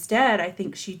 But instead, I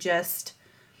think she just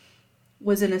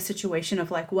was in a situation of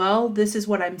like, well, this is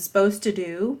what I'm supposed to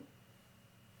do.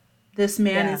 This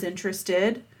man is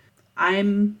interested.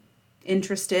 I'm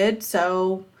interested.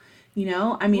 So, I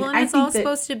mean, well, and it's all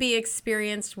supposed to be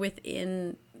experienced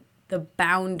within the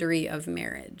boundary of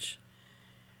marriage.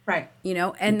 Right. You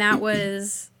know, and that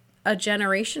was a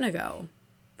generation ago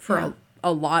for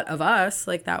a lot of us.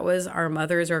 Like, that was our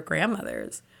mothers or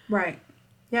grandmothers. Right.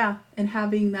 Yeah. And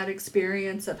having that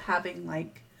experience of having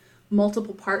like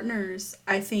multiple partners,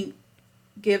 I think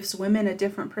gives women a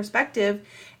different perspective.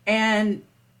 And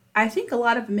I think a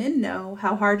lot of men know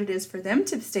how hard it is for them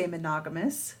to stay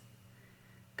monogamous.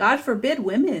 God forbid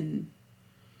women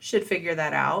should figure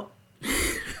that out.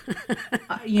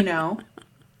 You know?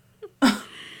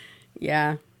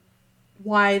 Yeah.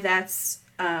 Why that's,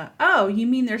 oh, you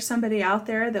mean there's somebody out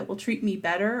there that will treat me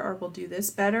better, or will do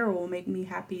this better, or will make me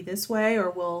happy this way,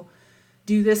 or will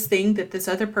do this thing that this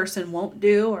other person won't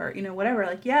do, or, you know, whatever.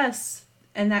 Like, yes.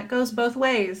 And that goes both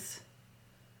ways.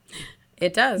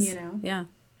 It does. You know? Yeah.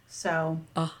 So.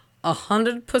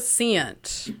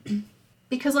 100%.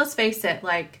 Because let's face it,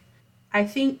 like, I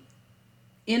think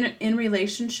in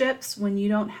relationships, when you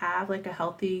don't have like a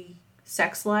healthy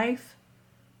sex life,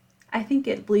 I think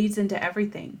it bleeds into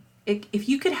everything. If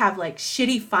you could have like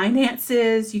shitty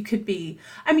finances, you could be,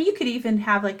 I mean, you could even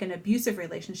have like an abusive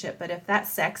relationship, but if that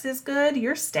sex is good,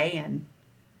 you're staying.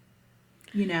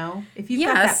 You know, if you've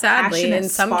got that sadly, passionate in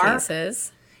some spark,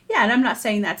 cases. Yeah, and I'm not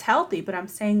saying that's healthy, but I'm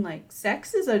saying like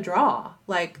sex is a draw.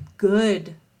 Like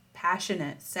good,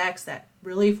 passionate sex that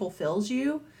really fulfills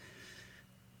you.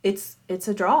 It's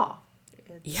a draw.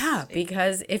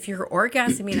 Because if you're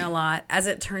orgasming a lot, as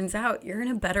it turns out, you're in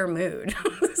a better mood.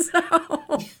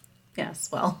 So, yes,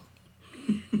 well,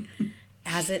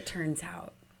 as it turns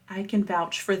out, I can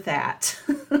vouch for that.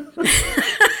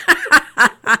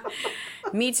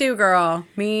 Me too, girl.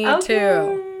 Me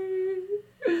too.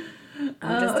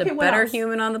 I'm just a better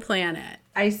human on the planet.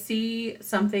 I see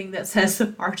something that says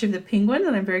the March of the Penguin,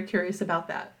 and I'm very curious about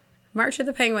that. March of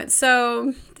the Penguins.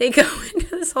 So they go into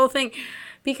this whole thing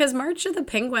because March of the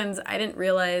Penguins, I didn't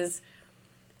realize,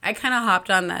 I kind of hopped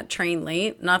on that train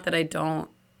late. Not that I don't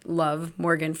love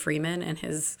Morgan Freeman and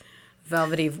his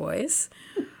velvety voice,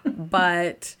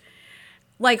 but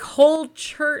like whole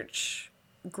church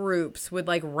groups would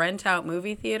like rent out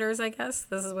movie theaters, I guess.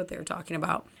 This is what they were talking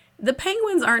about. The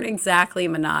Penguins aren't exactly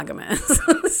monogamous.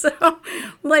 So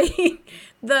like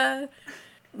the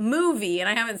movie, and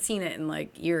I haven't seen it in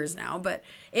like years now, but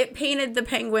it painted the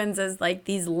penguins as like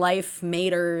these life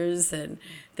maters and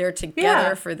they're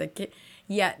together for the kid.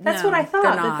 Yeah, that's what I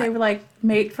thought, that they were like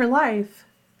mate for life.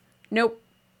 Nope.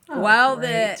 Oh,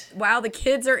 while the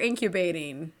kids are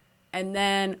incubating, and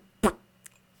then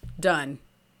done.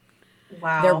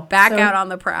 Wow. They're back out on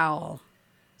the prowl.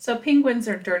 So penguins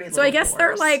are dirty little So I guess whores.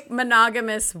 they're like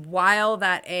monogamous while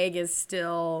that egg is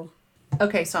still.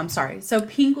 Okay, so I'm sorry. So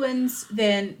penguins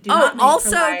then do not mate also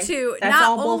for life. too, That's not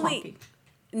all bull only honky.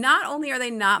 Not only are they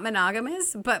not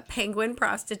monogamous, but penguin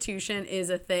prostitution is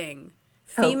a thing.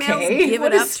 Females give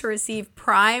it up to receive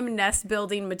prime nest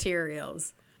building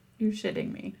materials. You're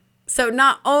shitting me. So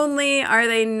not only are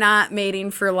they not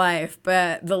mating for life,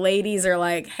 but the ladies are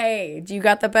like, hey, do you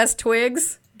got the best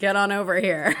twigs? Get on over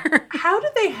here. How do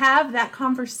they have that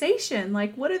conversation?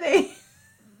 Like, what are they?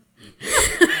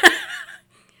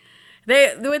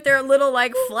 They with their little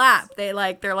like flap. They're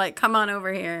like, come on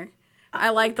over here. I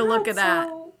like the look of that.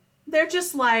 So they're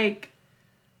just like,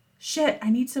 shit, I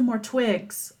need some more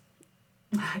twigs.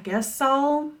 I guess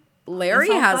so. Larry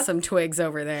has some twigs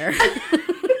over there.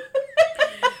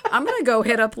 I'm gonna go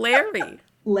hit up Larry.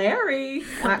 Larry.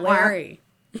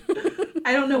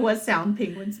 I don't know what sound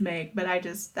penguins make, but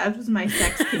that was my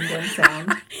sex penguin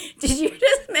sound. Did you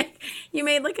you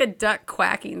made like a duck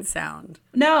quacking sound?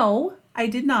 No, I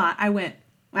did not. I went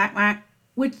whack whack.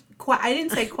 I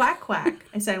didn't say quack quack.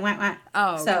 I said whack whack.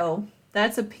 Oh, okay. So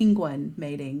that's a penguin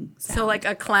mating sound. So like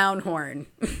a clown horn.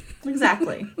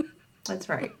 Exactly. That's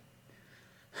right.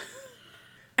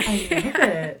 I love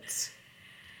it.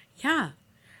 Yeah.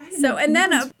 So, and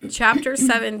then chapter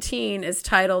 17 is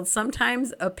titled,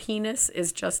 Sometimes a Penis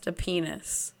is Just a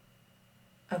Penis.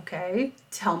 Okay.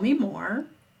 Tell me more.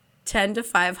 10 to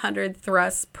 500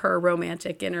 thrusts per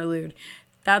romantic interlude.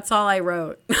 That's all I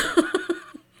wrote.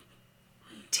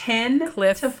 10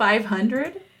 to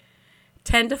 500?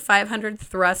 10 to 500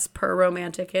 thrusts per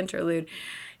romantic interlude.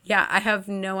 Yeah, I have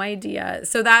no idea.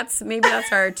 So maybe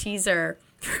that's our teaser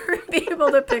for people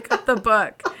to pick up the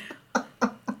book.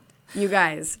 You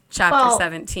guys, chapter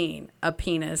 17, a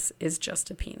penis is just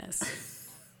a penis.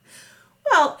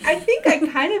 Well, I think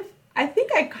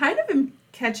I kind of am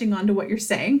catching on to what you're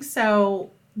saying. So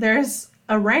there's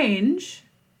a range.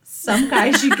 Some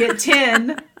guys you get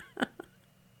 10.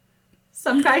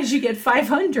 Some guys you get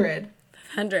 500.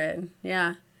 500,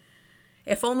 yeah.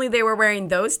 If only they were wearing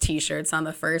those t-shirts on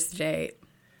the first date.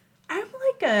 I'm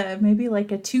maybe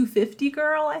like a 250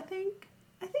 girl, I think.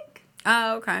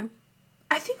 Oh, okay.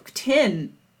 I think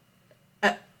 10.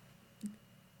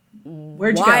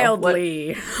 Where'd you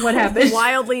Wildly. go? What happened?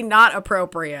 Wildly not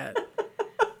appropriate.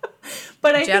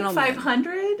 But I Gentlemen. think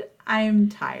 500, I'm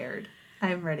tired.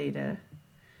 I'm ready to...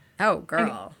 Oh,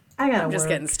 girl. I gotta I'm just work.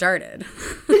 getting started.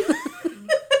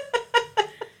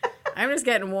 I'm just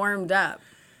getting warmed up.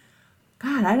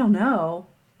 God, I don't know.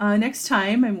 Next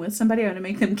time I'm with somebody, I'm going to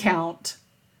make them count.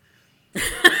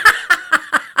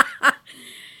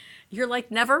 You're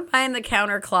like, never mind the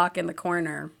counter clock in the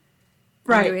corner.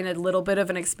 Right. I'm doing a little bit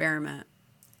of an experiment.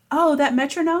 Oh, that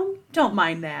metronome? Don't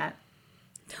mind that.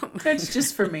 That's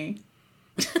just for me.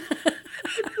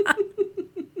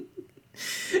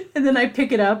 And then I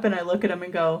pick it up and I look at them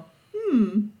and go,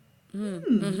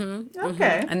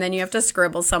 okay. And then you have to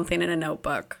scribble something in a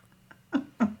notebook.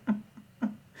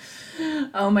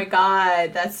 Oh my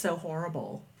God, that's so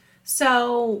horrible.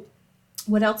 So,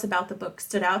 what else about the book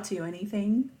stood out to you?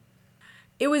 Anything?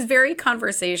 It was very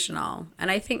conversational. And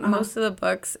I think most of the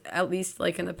books, at least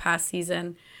like in the past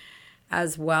season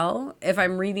as well, if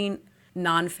I'm reading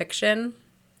nonfiction,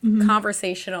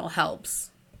 conversational helps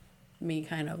me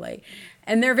kind of like,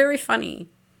 and they're very funny.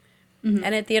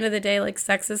 And at the end of the day, like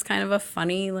sex is kind of a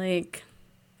funny like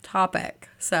topic.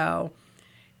 So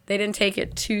they didn't take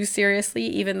it too seriously,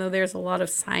 even though there's a lot of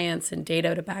science and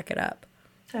data to back it up.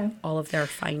 Okay. All of their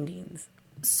findings.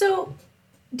 So,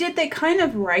 did they kind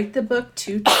of write the book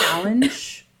to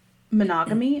challenge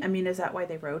monogamy? I mean, is that why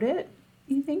they wrote it,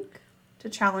 you think? To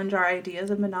challenge our ideas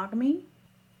of monogamy?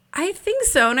 I think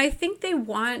so. And I think they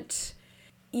want,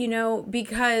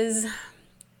 because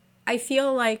I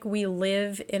feel like we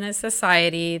live in a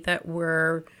society that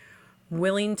we're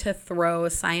willing to throw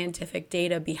scientific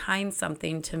data behind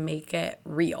something to make it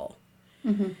real.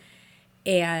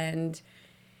 And,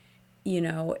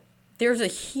 there's a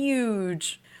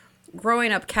huge,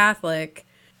 growing up Catholic,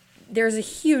 there's a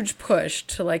huge push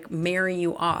to like marry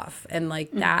you off and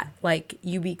like that, like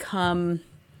you become,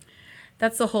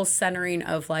 that's the whole centering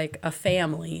of like a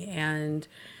family and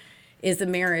is a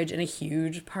marriage, and a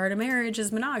huge part of marriage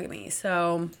is monogamy.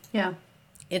 So Yeah.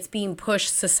 it's being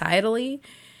pushed societally.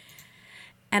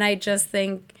 And I just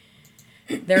think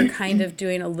they're kind of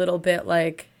doing a little bit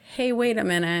like, hey, wait a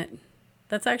minute.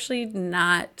 That's actually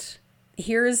not,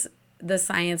 here's the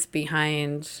science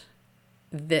behind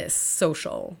this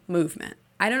social movement.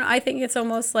 I don't know. I think it's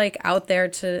almost like out there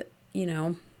to,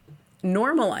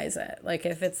 normalize it. Like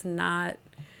if it's not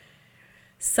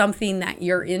something that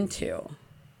you're into.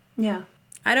 Yeah.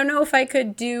 I don't know if I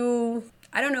could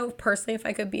I don't know personally if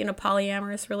I could be in a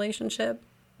polyamorous relationship,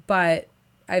 but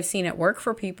I've seen it work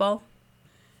for people.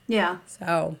 Yeah.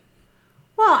 So.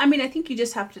 Well, I mean, I think you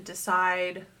just have to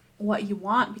decide what you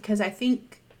want, because I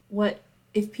think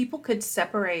if people could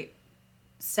separate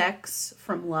sex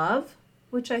from love,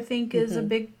 which I think is a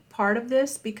big part of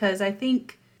this, because I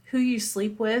think who you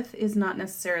sleep with is not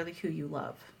necessarily who you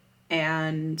love.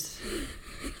 And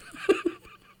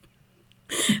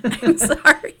I'm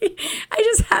sorry. I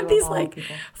just had these like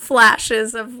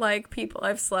flashes of like people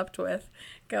I've slept with.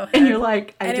 Go ahead. And you're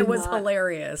like, and it was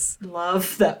hilarious.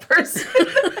 Love that person.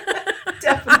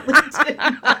 Definitely did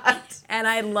not. And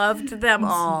I loved them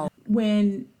all.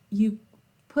 When you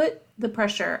put the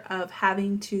pressure of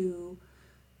having to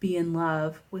be in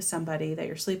love with somebody that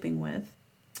you're sleeping with,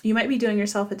 you might be doing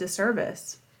yourself a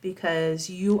disservice, because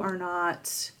you are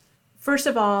not, first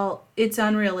of all, it's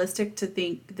unrealistic to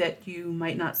think that you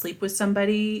might not sleep with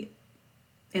somebody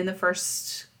in the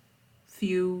first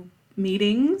few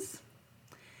meetings.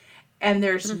 And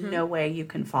there's no way you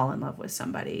can fall in love with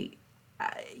somebody.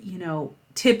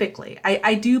 Typically,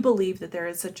 I do believe that there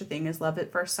is such a thing as love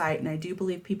at first sight, and I do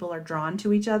believe people are drawn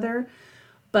to each other.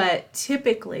 But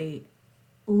typically,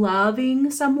 loving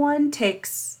someone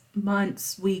takes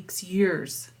months, weeks,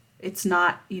 years. It's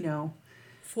not,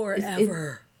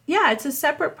 Forever. It's a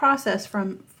separate process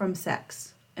from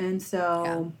sex. And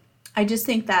so I just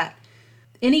think that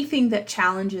anything that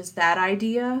challenges that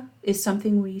idea is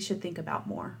something we should think about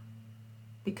more.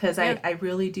 Because I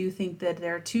really do think that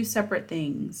there are two separate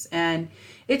things. And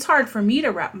it's hard for me to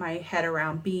wrap my head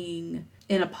around being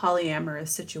in a polyamorous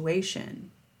situation,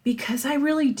 because I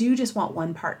really do just want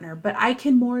one partner. But I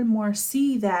can more and more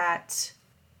see that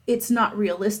it's not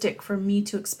realistic for me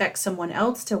to expect someone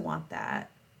else to want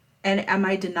that. And am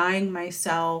I denying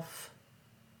myself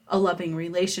a loving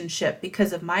relationship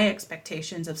because of my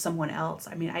expectations of someone else?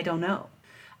 I mean, I don't know.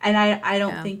 And I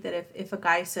don't think that if a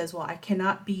guy says, well, I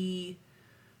cannot be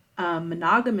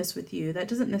monogamous with you, that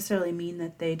doesn't necessarily mean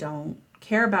that they don't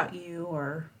care about you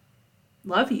or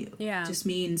love you. Yeah. It just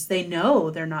means they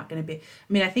know they're not going to be. I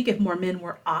mean, I think if more men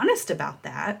were honest about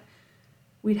that,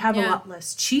 we'd have a Yeah. lot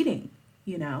less cheating,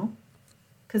 you know?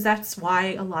 Because that's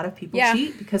why a lot of people Yeah.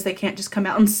 cheat, because they can't just come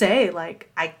out and say,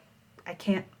 like, I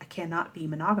cannot be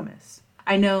monogamous.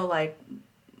 I know, like,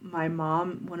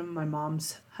 one of my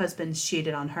mom's husbands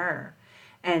cheated on her.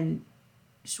 And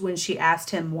when she asked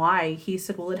him why, he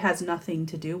said, well, it has nothing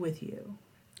to do with you.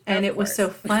 And it was so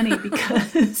funny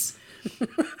because,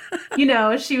 you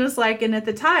know, she was like, and at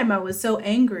the time I was so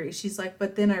angry. She's like,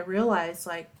 but then I realized,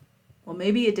 like, well,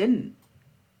 maybe it didn't.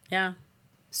 Yeah.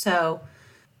 So,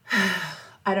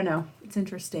 I don't know. It's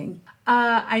interesting.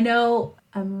 I know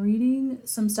I'm reading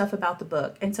some stuff about the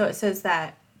book. And so it says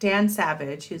that Dan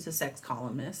Savage, who's a sex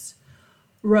columnist,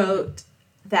 wrote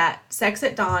that Sex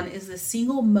at Dawn is the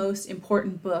single most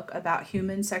important book about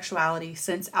human sexuality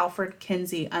since Alfred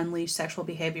Kinsey unleashed sexual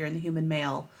behavior in the human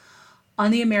male on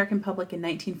the American public in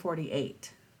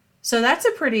 1948. So that's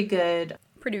a pretty good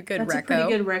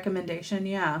recommendation,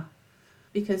 yeah.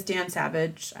 Because Dan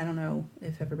Savage, I don't know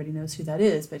if everybody knows who that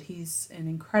is, but he's an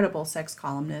incredible sex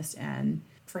columnist, and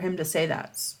for him to say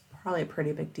that's probably a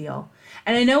pretty big deal.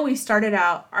 And I know we started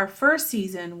out our first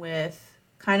season with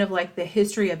kind of like the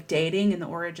history of dating and the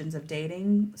origins of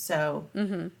dating. So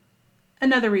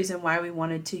another reason why we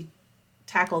wanted to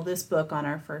tackle this book on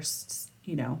our first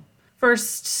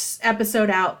episode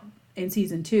out in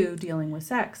season 2, dealing with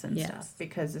sex and stuff,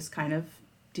 because this kind of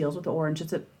deals with the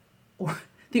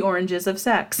oranges of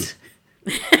sex.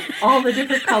 All the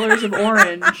different colors of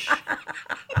orange.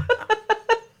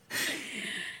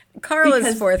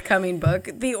 Carla's forthcoming book,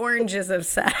 The Oranges of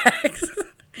Sex.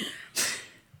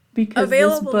 Because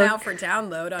available now for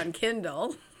download on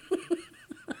Kindle.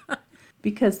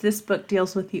 Because this book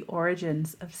deals with the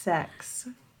origins of sex.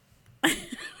 I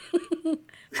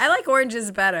like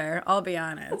oranges better, I'll be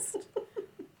honest.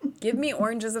 Give me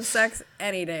Oranges of Sex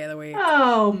any day of the week.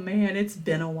 Oh, man, it's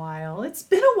been a while. It's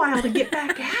been a while to get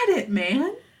back at it,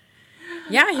 man.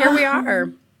 Yeah, here we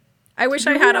are. I wish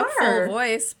I had a full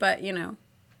voice, but, you know,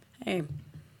 hey.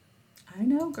 I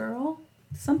know, girl.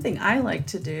 Something I like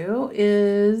to do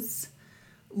is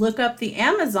look up the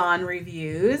Amazon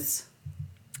reviews.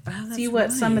 Oh, that's see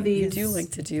what some of these. You do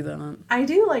like to do that. I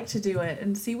do like to do it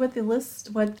and see what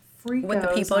what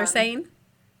the people are saying.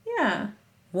 Yeah.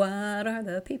 What are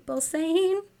the people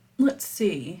saying? Let's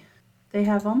see. They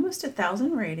have almost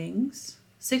 1,000 ratings.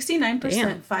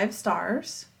 69% 5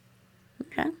 stars.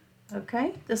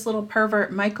 Okay. This little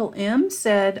pervert Michael M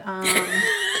said,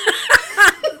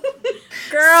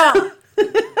 Girl.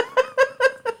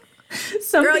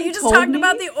 Girl, you just talked me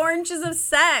about the oranges of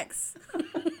sex.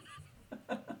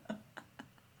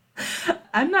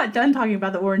 I'm not done talking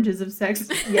about the oranges of sex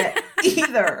yet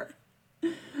either.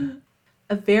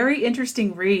 A very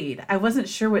interesting read. I wasn't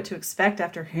sure what to expect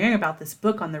after hearing about this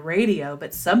book on the radio,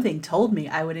 but something told me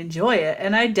I would enjoy it,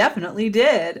 and I definitely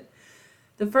did.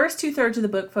 The first 2/3 of the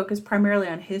book focused primarily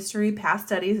on history, past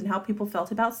studies, and how people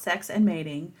felt about sex and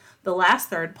mating. The last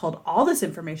third pulled all this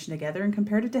information together and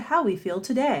compared it to how we feel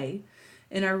today,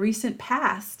 in our recent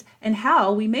past, and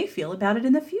how we may feel about it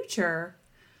in the future.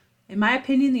 In my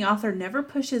opinion, the author never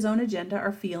pushed his own agenda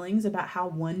or feelings about how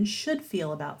one should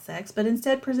feel about sex, but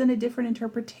instead presented different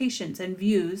interpretations and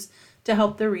views to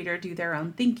help the reader do their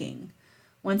own thinking.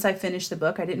 Once I finished the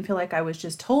book, I didn't feel like I was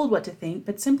just told what to think,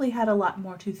 but simply had a lot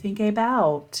more to think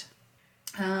about.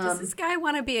 Does this guy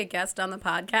want to be a guest on the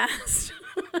podcast?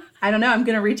 I don't know. I'm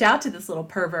going to reach out to this little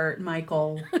pervert,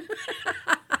 Michael.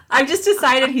 I've just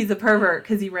decided he's a pervert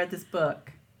because he read this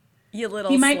book. You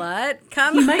little slut.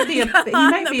 He might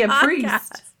be a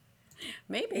priest.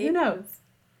 Maybe. Who knows?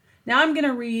 Now I'm going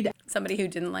to read somebody who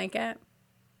didn't like it.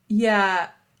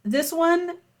 Yeah. This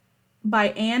one by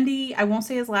Andy. I won't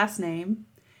say his last name.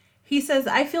 He says,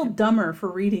 I feel dumber for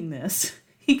reading this.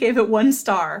 He gave it 1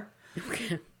 star.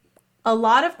 Okay. A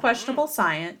lot of questionable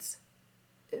science.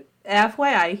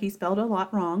 FYI, he spelled a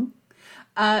lot wrong.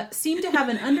 Seem to have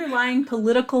an underlying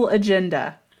political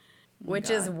agenda. Which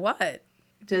is what?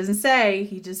 It doesn't say.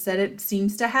 He just said it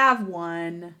seems to have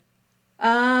one.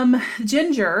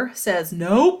 Ginger says,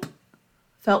 nope.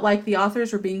 Felt like the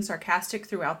authors were being sarcastic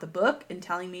throughout the book and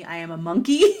telling me I am a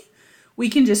monkey. We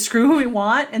can just screw who we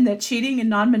want and that cheating in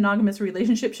non-monogamous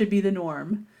relationships should be the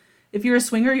norm. If you're a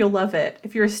swinger, you'll love it.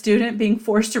 If you're a student being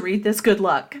forced to read this, good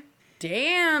luck.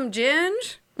 Damn,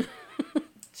 Ginger.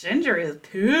 Ginger is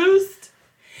pissed.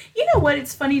 You know what?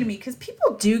 It's funny to me because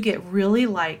people do get really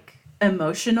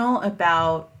emotional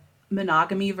about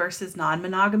monogamy versus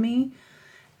non-monogamy.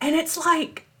 And it's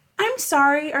like, I'm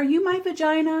sorry, are you my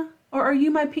vagina? Or are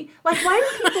you my why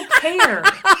do people care?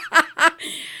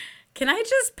 Can I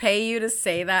just pay you to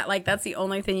say that? Like, that's the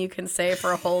only thing you can say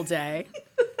for a whole day.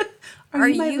 Are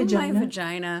you my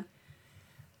vagina?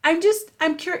 I'm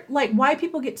curious, like, why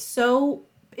people get so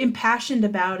impassioned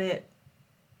about it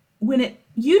when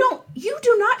you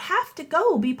do not have to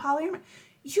go be polyamorous.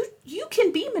 You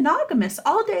can be monogamous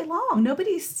all day long.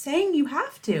 Nobody's saying you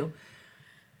have to.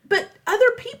 But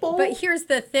other people. But here's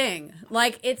the thing.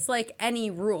 Like, it's like any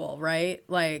rule, right?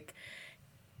 Like,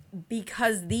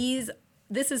 because this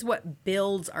is what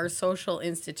builds our social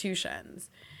institutions.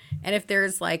 And if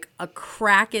there's like a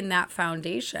crack in that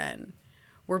foundation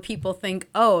where people think,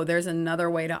 oh, there's another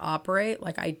way to operate,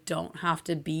 like I don't have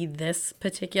to be this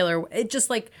particular, it just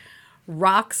like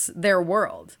rocks their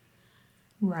world.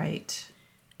 Right.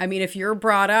 I mean, if you're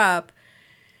brought up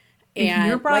if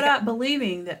you're brought up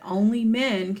believing that only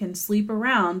men can sleep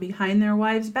around behind their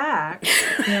wives' back,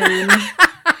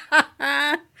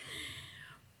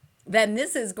 then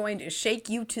this is going to shake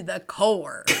you to the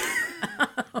core.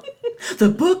 The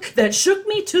book that shook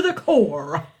me to the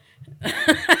core.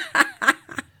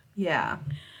 Yeah.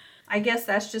 I guess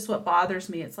that's just what bothers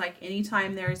me. It's like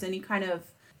anytime there's any kind of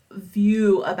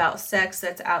view about sex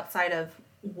that's outside of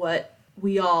what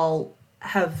we all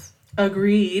have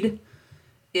agreed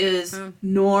is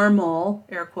normal,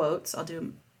 air quotes,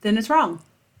 then it's wrong.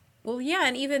 Well, yeah,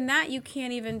 and even that you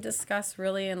can't even discuss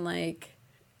really in like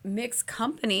mixed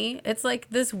company. It's like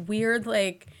this weird,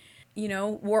 like, you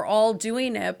know, we're all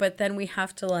doing it, but then we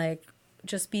have to like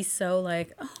just be so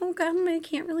like, oh God, I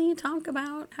can't really talk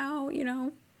about how, you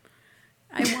know,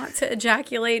 I want to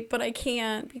ejaculate, but I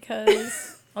can't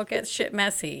because I'll get shit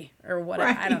messy or whatever.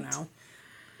 Right. I don't know.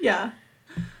 Yeah.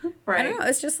 Right. I don't know.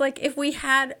 It's just like if we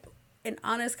had an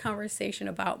honest conversation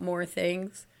about more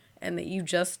things and that you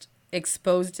just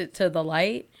exposed it to the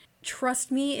light,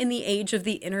 trust me, in the age of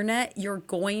the internet, you're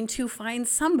going to find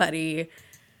somebody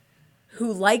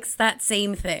who likes that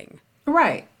same thing.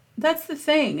 Right. That's the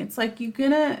thing. It's like you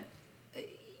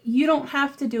don't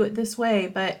have to do it this way,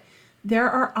 but there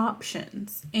are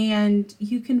options and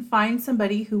you can find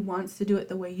somebody who wants to do it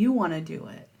the way you want to do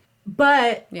it.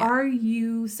 But are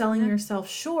you selling yourself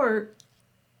short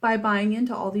by buying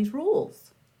into all these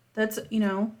rules? That's, you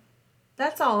know,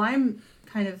 that's all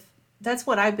that's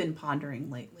what I've been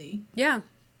pondering lately. Yeah.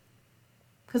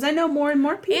 Because I know more and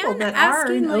more people that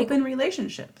are in open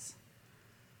relationships.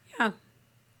 Yeah.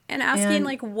 And asking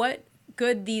like what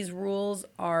good these rules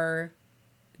are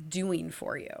doing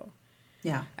for you.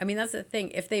 Yeah. I mean, that's the thing.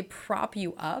 If they prop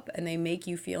you up and they make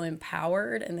you feel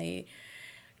empowered and they,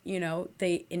 you know,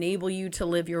 they enable you to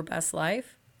live your best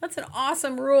life, that's an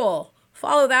awesome rule.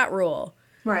 Follow that rule.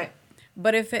 Right.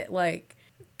 But if it like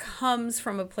comes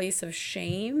from a place of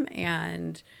shame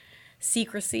and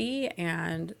secrecy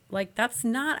and like, that's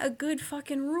not a good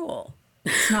fucking rule.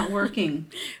 It's not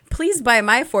working. Please buy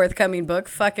my forthcoming book,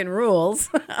 Fucking Rules.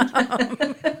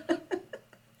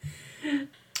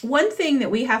 One thing that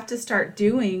we have to start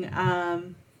doing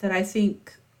that I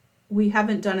think we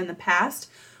haven't done in the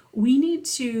past, we need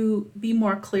to be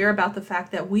more clear about the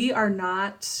fact that we are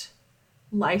not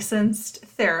licensed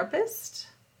therapists.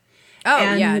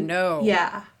 Oh, yeah, no.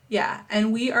 Yeah, yeah.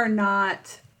 And we are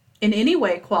not in any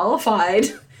way qualified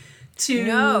to...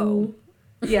 No.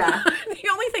 Yeah. The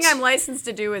only thing I'm licensed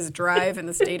to do is drive in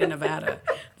the state of Nevada.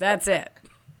 That's it.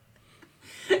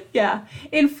 Yeah.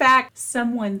 In fact,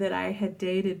 someone that I had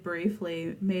dated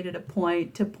briefly made it a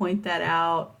point to point that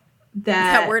out.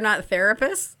 That we're not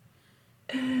therapists?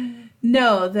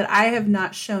 No, that I have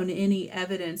not shown any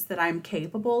evidence that I'm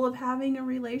capable of having a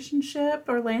relationship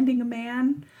or landing a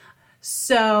man.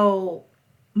 So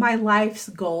my life's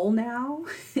goal now...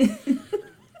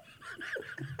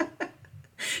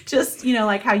 Just, you know,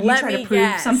 like how you try to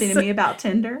prove something to me about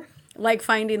Tinder. Like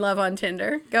finding love on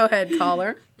Tinder. Go ahead,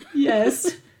 caller.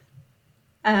 Yes.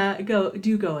 Go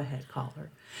ahead,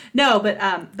 caller. No, but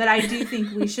I do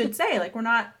think we should say, like, we're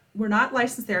not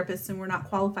licensed therapists and we're not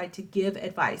qualified to give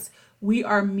advice. We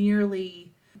are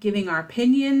merely giving our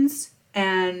opinions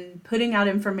and putting out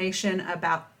information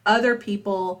about other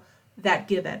people that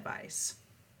give advice.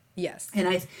 Yes. And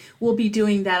I will be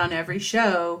doing that on every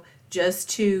show just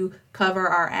to cover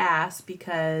our ass,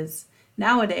 because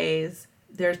nowadays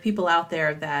there's people out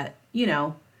there that, you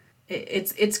know,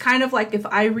 it's kind of like if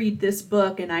I read this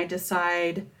book and I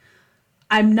decide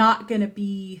I'm not going to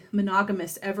be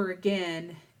monogamous ever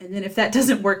again, and then if that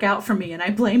doesn't work out for me and I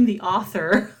blame the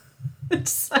author,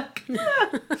 it's like...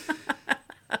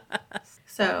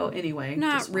 So anyway.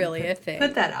 Not really a thing.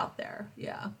 Put that out there.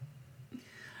 Yeah.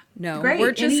 No, Great.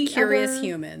 We're just curious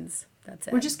humans. That's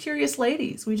it. We're just curious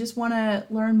ladies. We just want to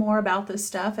learn more about this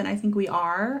stuff, and I think we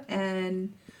are,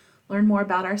 and learn more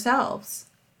about ourselves.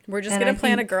 We're just going to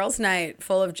plan a girls' night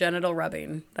full of genital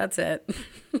rubbing. That's it.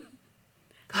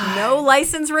 No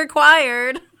license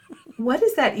required. What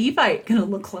is that Evite gonna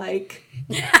look like?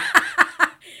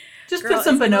 Just Girl, put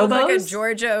some it's gonna bonobos. look like a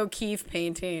Georgia O'Keeffe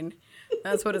painting.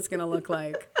 That's what it's gonna look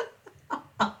like.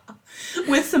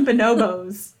 With some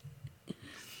bonobos.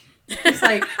 It's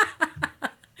like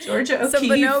Georgia O'Keeffe. Some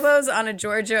bonobos on a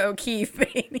Georgia O'Keeffe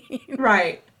painting.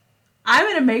 Right. I'm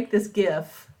gonna make this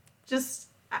GIF.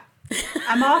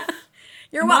 I'm off.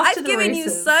 I've given you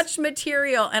such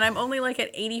material, and I'm only like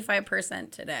at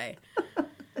 85% today.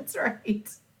 That's right.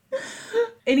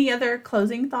 Any other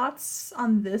closing thoughts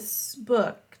on this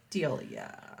book,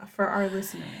 Delia, for our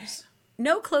listeners?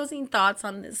 No closing thoughts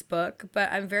on this book, but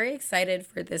I'm very excited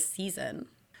for this season.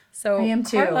 So, I am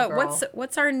too, Carla, girl.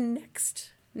 what's our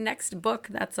next book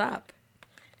that's up?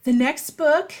 The next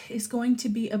book is going to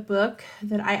be a book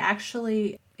that I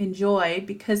actually enjoy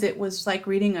because it was like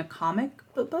reading a comic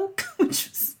book, which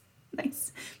was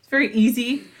nice. It's very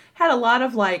easy. Had a lot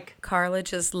of like... Carla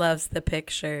just loves the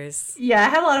pictures. Yeah, I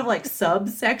had a lot of like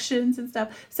subsections and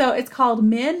stuff. So it's called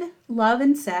Men, Love,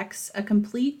 and Sex, A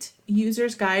Complete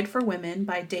User's Guide for Women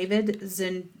by David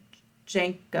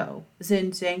Zinjanko.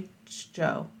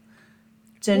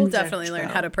 We'll definitely learn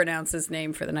how to pronounce his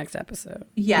name for the next episode.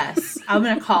 Yes, I'm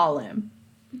going to call him.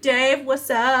 Dave,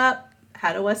 what's up?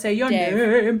 How do I say your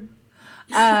name?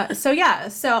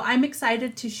 So I'm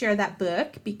excited to share that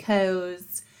book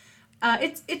because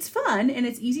it's fun and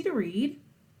it's easy to read.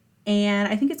 And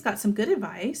I think it's got some good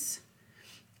advice.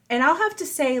 And I'll have to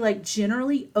say, like,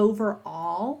 generally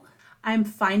overall, I'm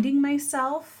finding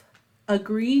myself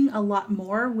agreeing a lot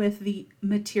more with the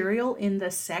material in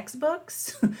the sex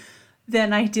books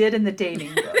than I did in the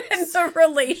dating books. In the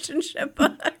relationship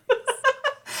books.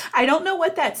 I don't know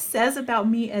what that says about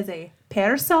me as a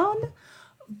person,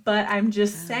 but I'm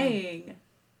just saying.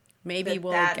 Maybe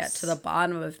we'll get to the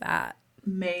bottom of that.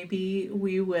 Maybe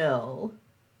we will.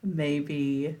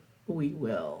 Maybe we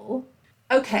will.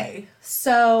 Okay,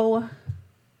 so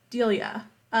Delia.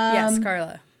 Yes,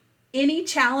 Carla. Any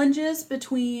challenges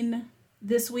between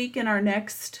this week and our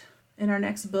next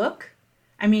book?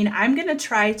 I mean, I'm going to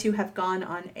try to have gone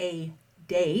on a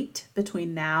date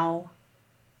between now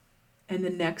and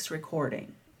the next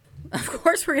recording. Of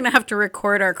course, we're going to have to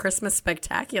record our Christmas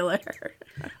spectacular.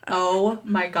 Oh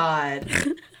my God.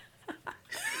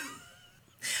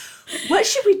 What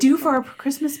should we do for our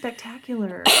Christmas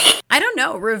spectacular? I don't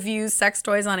know. Review sex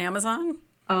toys on Amazon?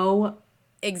 Oh.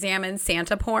 Examine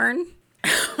Santa porn?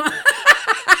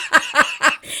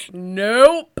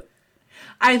 Nope.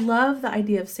 I love the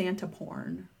idea of Santa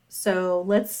porn. So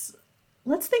let's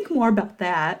think more about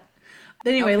that.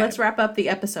 But anyway, Let's wrap up the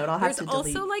episode. I'll have to delete.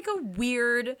 There's also like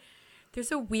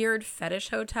there's a weird fetish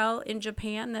hotel in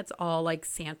Japan that's all like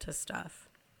Santa stuff.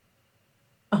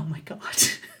 Oh my God.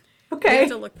 Okay. I have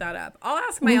to look that up. I'll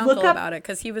ask my uncle about it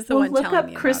because he was the one telling me about it.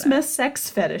 Look up Christmas sex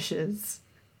fetishes.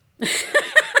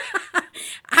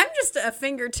 I'm just a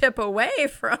fingertip away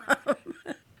from.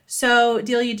 So,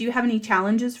 Delia, do you have any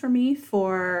challenges for me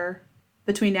for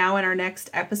between now and our next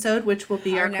episode, which will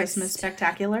be our Christmas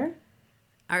spectacular?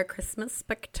 Our Christmas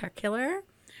spectacular?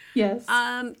 Yes.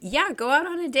 Yeah, go out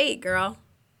on a date, girl.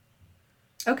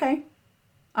 Okay.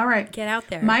 All right. Get out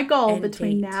there. My goal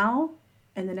between now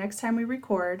and the next time we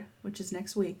record, which is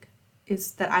next week,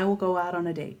 is that I will go out on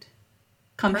a date.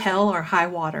 Come hell or high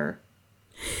water.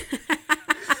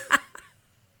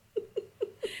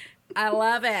 I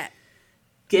love it.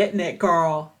 Getting it,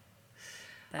 girl.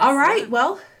 All right.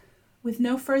 Well, with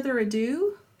no further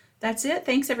ado, that's it.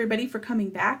 Thanks, everybody, for coming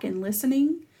back and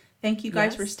listening. Thank you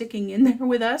guys for sticking in there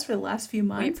with us for the last few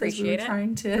months. We appreciate it.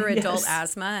 Trying to, through adult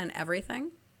asthma and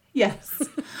everything. Yes.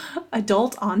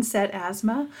 Adult onset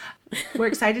asthma. We're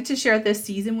excited to share this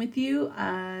season with you.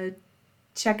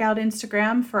 Check out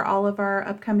Instagram for all of our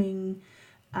upcoming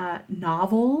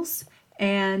novels.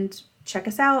 And check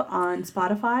us out on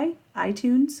Spotify,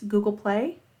 iTunes, Google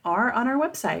Play, or on our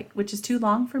website, which is too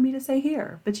long for me to say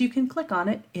here. But you can click on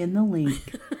it in the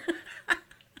link.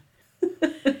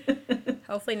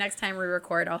 Hopefully next time we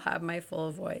record, I'll have my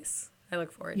full voice. I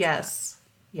look forward to that.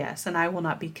 Yes, and I will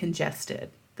not be congested.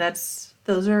 That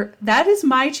is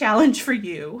my challenge for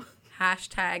you.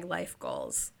 # life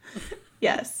goals.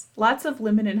 Yes, lots of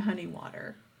lemon and honey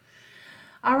water.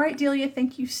 All right, Delia,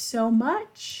 thank you so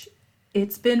much.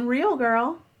 It's been real,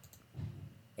 girl.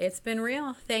 It's been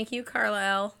real. Thank you, Carla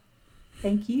L.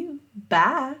 Thank you.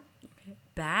 Bye. Okay.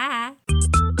 Bye.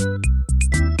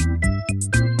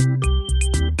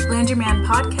 Landryman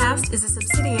Podcast is a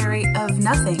subsidiary of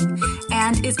Nothing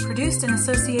and is produced in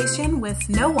association with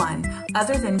no one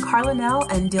other than Carla Nell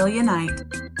and Delia Knight.